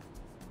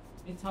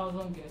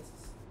 1,000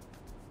 guests,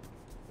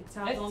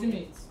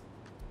 estimate,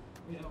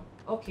 you know.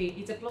 Okay,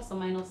 it's a plus or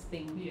minus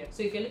thing. Yeah.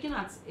 So if you're looking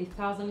at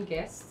 1,000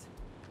 guests,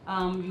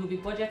 you'll be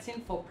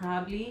budgeting for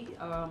probably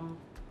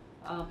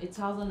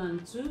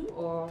 1,002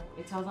 or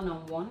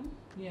 1,001.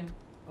 Yeah.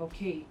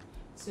 Okay.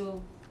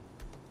 So,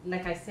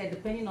 like I said,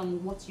 depending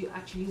on what you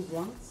actually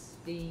want,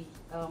 the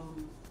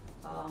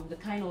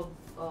kind of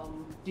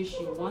dish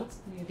you want,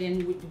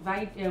 then we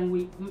divide and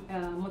we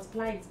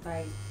multiply it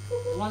by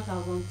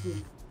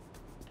 1,002.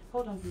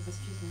 Hold on, please.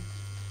 Excuse me.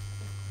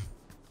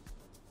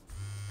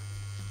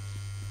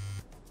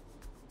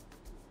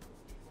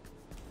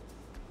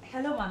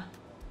 Hello, ma.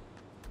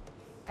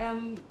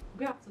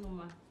 Good afternoon,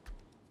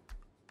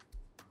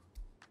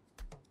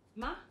 ma.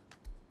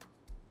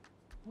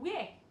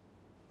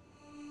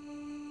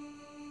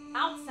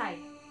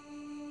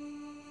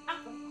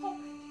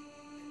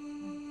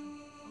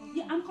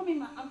 coming,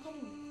 ma. I'm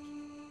coming.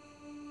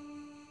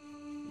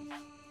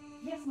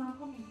 Yes, ma. I'm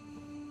coming.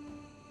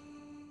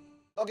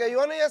 Okay, you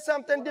want to hear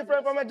something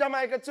different from a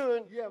Jamaica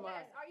tune? Yeah, man.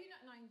 Yes, are you not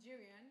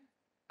Nigerian?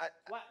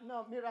 What?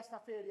 No, me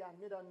Rastafarian,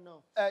 me don't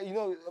know. You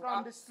know,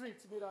 From the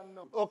streets, me don't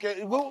know.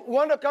 okay, we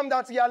want to come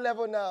down to your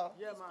level now.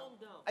 Yeah, man.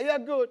 Are you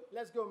good?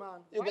 Let's go,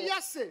 man. You're What gonna-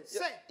 you say?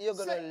 You're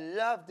gonna Say.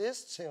 love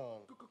this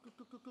tune.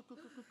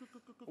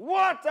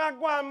 What a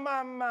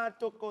guamama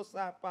toko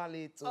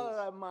sapalito. All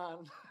right, man.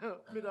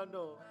 Me don't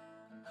know.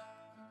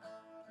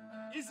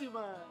 Easy,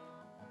 man.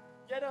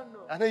 You don't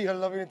know. I know you're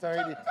loving it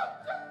already.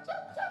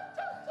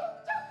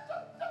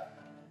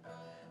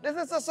 This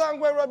is a song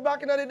we wrote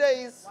back in the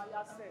days. What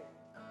you say?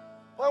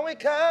 When we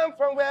come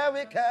from where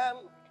we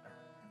come,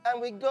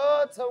 and we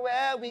go to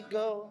where we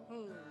go.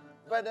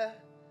 Brother,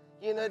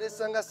 you know this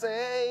song I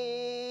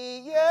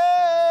say,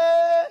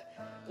 yeah.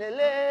 Le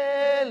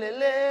le le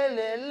le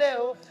le le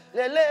oh.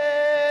 Le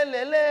le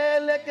le le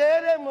le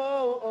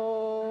queremos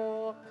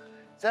oh.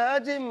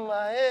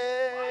 Sajima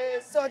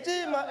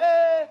Sajima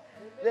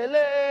le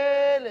le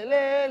le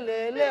le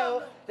le le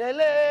oh. Le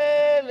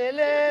le le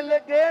le le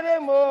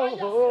queremos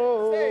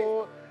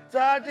oh.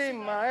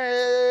 Sajima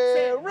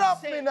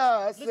rap me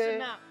now say. Listen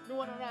now. You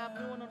wanna rap,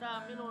 you wanna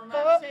rap, you wanna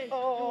rap, say. You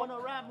wanna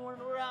rap, you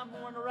wanna rap, you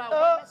wanna rap.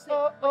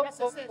 What you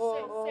say?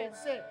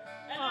 Say.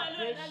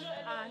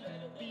 And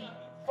B.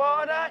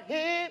 For the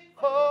hip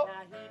hop,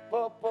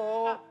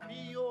 popo.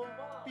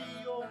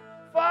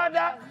 For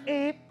the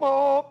hip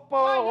hop,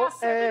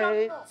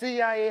 hey.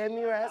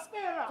 CIMUS.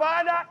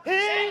 For the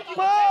hip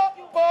hop,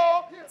 You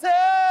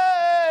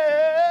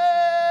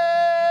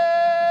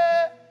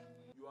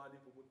are the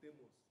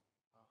hippopotamus.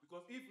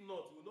 Because if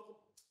not, you will not.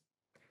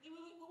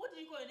 What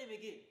did you call your name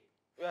again?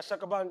 We are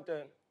Shakabanten. I've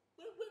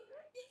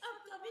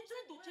been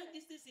trying to check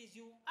this thing since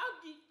you. How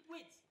did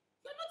wait?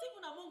 You're not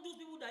even among those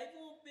people that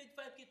even paid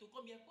 5K to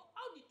come here.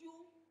 How did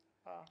you?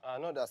 I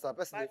know that's a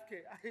person.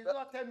 5K. It's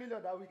not 10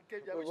 million that we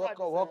came here.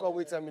 Walk on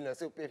with 10 million,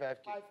 still pay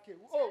 5K. 5K.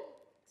 Oh,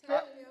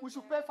 we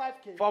should pay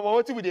 5K. For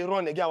what we they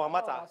run again, our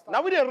matter.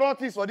 Now we they run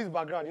things for this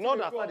background. You know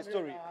that's not the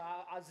story.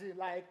 As in,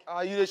 like.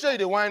 You show you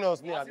the wine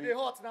us, me. As in, they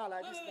hot now,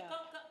 like this Wait, now.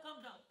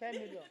 calm down. 10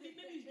 million. Maybe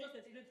you just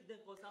explain to them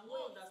because I'm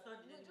not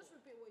understanding. No, just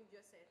repeat what you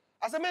just said.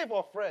 I said, maybe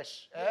for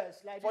fresh,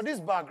 Yes, like for this.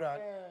 this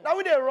background. Now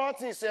we they run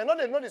things here, not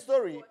the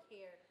story.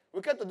 Here.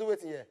 We came to do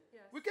it here.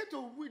 We came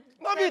to.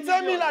 No be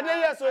 10 million there,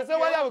 yes. So say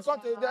why you come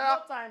to there? No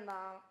time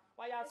now.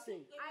 Why you say?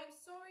 I'm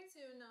sorry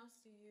to announce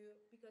to you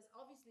because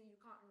obviously you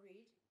can't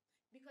read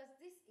because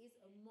this is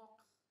a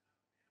mock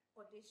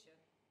audition.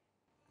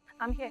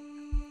 I'm here.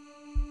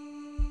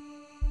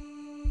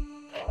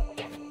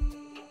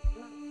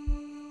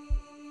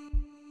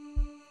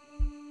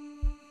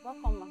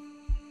 Welcome, ma.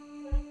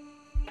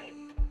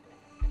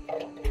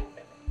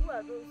 Who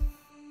are those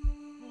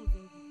fools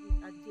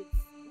at the gates?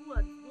 Who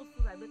are those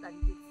fools I met at the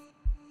gates?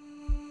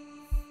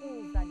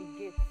 Fools at the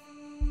gate.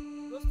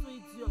 Those two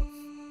idiots.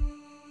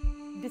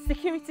 The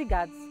security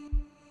guards.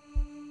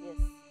 Yes.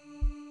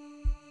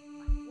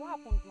 What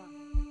happened, ma?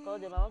 Call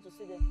them. I want to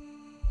see them.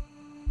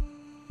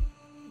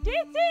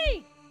 DT!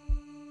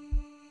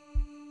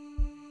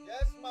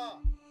 Yes, ma.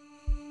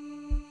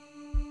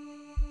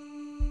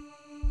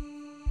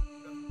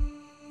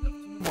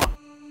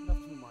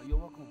 You're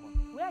welcome, ma.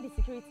 Where are the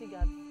security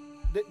guards?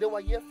 They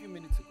were here a few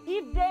minutes ago.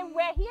 If they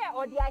were here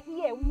or they are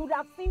here, we would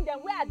have seen them.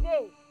 Where are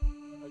they?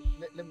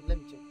 Let me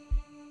check.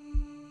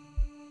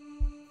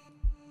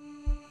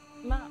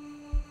 Ma,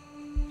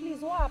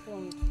 please, what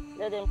happened?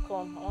 Let them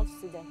come. I want to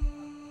see them.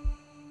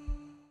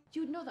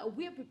 You know that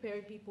we're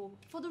preparing people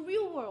for the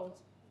real world.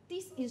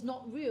 This is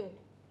not real.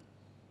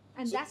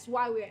 And that's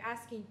why we're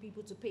asking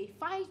people to pay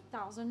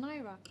 5,000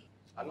 naira.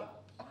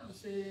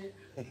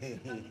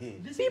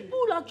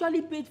 People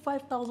actually paid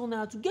 5,000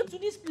 naira to get to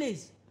this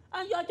place.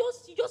 And you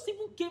just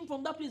even came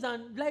from that place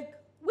and like,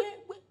 where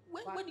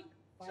did...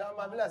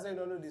 Shama, I say you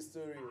don't know the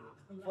story.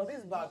 For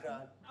this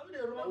background, how they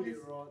run this?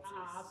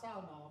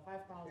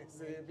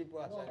 Say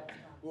people actually.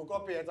 We'll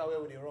copy it away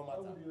with the raw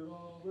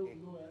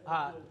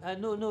matter.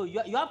 No, you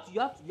have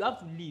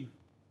to leave.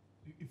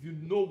 If you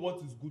know what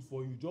is good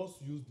for you,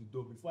 just use the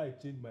door before I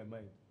change my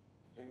mind.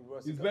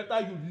 It's better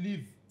you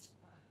leave.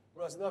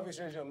 Bro, it's not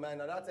change your mind.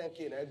 Now that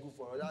 10K is good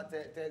for that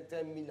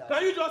 10 million.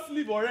 Can you just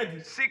leave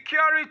already?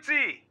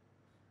 Security!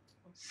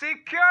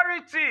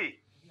 Security!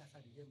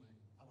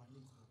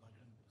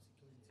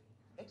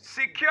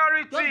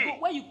 Security! Just go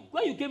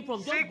where you came from,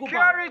 just Security! go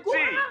back. Go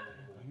back.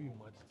 Can you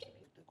imagine?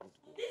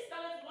 This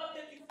talent will not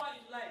take you far in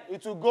life.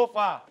 It will go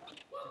far.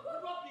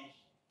 What rubbish.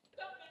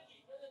 Don't make it.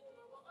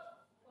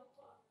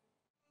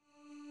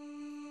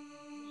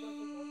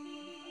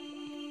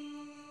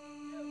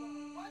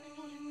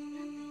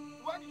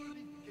 Why did you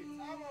leave the gate?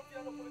 I'm up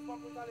here, no police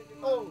brutality.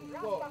 Oh,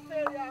 God.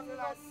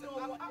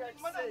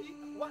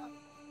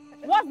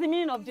 What's the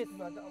meaning of this?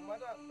 Madam,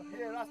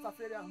 here,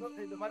 Rastafarian.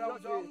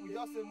 We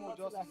just say more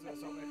justice.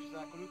 Some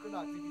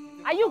extracurricular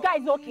activity. Are you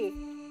guys okay?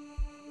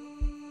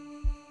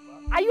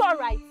 Are you all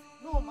right?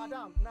 No,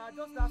 madam. Now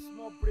just that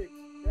small break.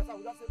 Yes, I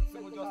would just say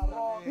more justice.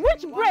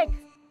 Which break?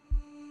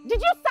 Did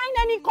you sign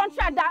any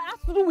contract that has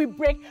to do with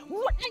break?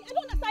 What? I don't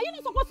understand. You're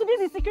not supposed to be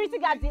the security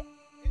guard there.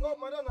 Oh,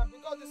 madam,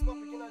 because this small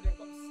picking they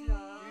come see.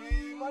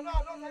 Madam,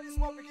 I don't tell this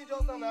small picking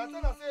just now. I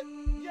tell her, say,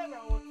 yeah,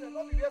 now hotel.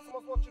 Not be where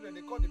small children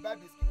they call the buy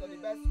biscuit or the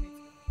buy sweet.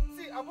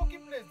 See, Aboki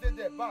place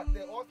there back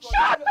there.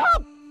 Shut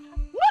up!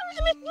 No,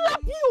 let me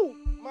slap you!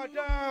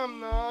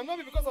 Madam, not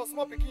be because of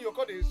small picking you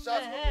call the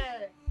shout.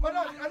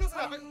 Madam, I don't say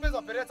that based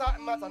on parental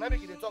matter and I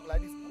make it talk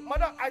like this.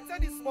 Madam, I tell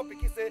this small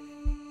picking say,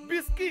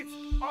 biscuit,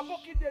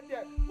 Aboki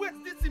there. Wait,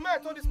 this man I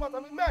told this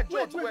matter. May I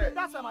judge where? Wait,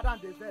 that's why madam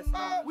dey vex.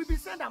 We be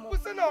send am. We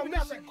send am.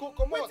 Make she go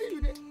come out. Wetin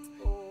you dey?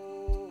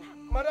 Oh,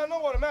 madam, no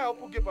worry. May I help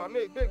you give her?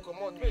 Make come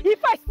out.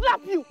 If I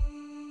slap you,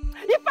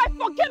 if I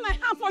forget my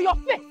hand for your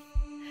face,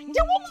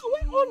 the woman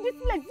will own this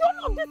place, the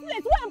owner of this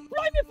place will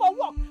employ me for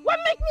work,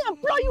 will make me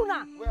employ you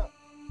now. Where?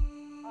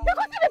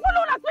 Because the people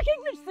don't speak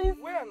English since.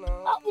 Where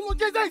now?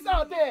 Umujeza is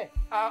out there.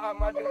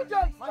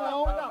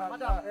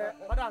 Madam.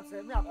 Madam,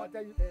 say me I can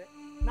tell you there.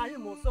 Now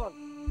him my son.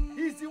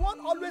 He's the one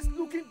always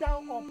looking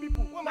down on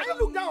people. Now you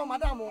look down on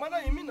madam.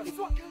 Madam, you mean that?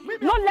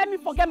 Don't let me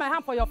forget my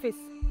hand for your face.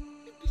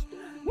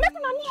 Make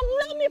me not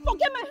let me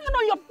forget my hand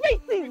on your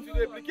face. If you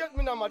replicate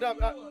me now, madam.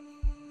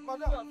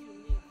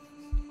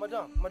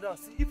 Madam,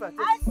 see if I take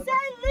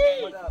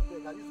leave.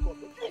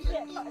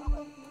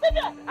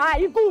 Ah,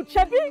 you good,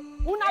 Chebi?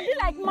 Una be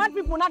like mad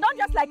people. Una don't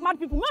just like mad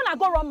people. Me una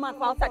go run mad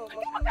for outside.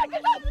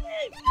 Get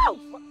out!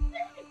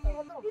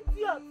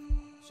 Idiot!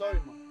 Sorry,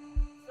 ma.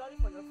 Sorry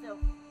for yourself.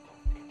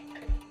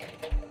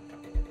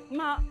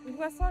 Ma,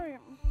 we're sorry.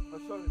 Oh,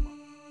 sorry, ma.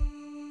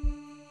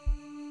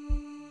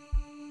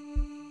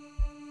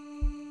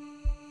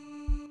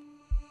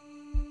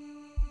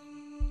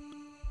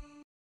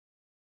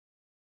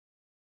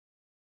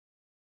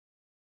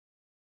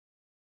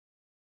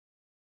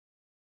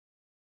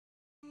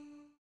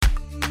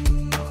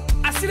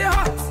 I see the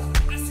hot.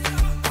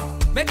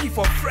 Make it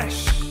for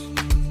fresh.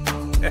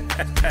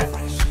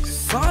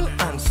 Sol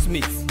and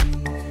Smith.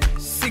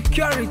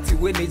 Security,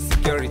 we need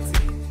security.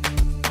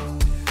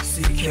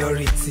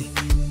 Security.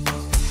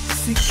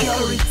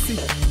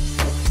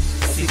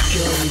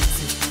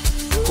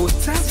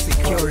 Hotel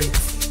security.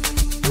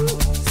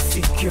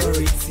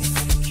 Security.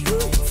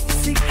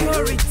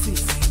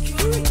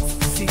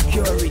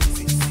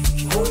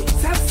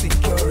 Hotel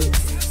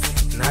security.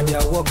 Now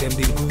their work them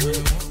they do.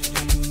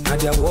 Now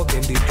their work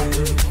them they do.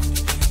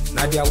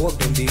 Now their work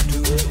them they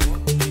do.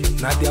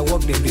 Now their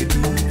work them they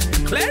do.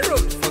 Clear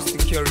road for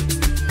security.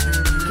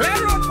 Clear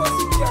road for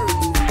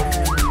security.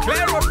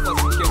 Clear road for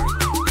security.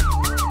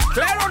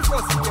 Clear road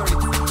for security.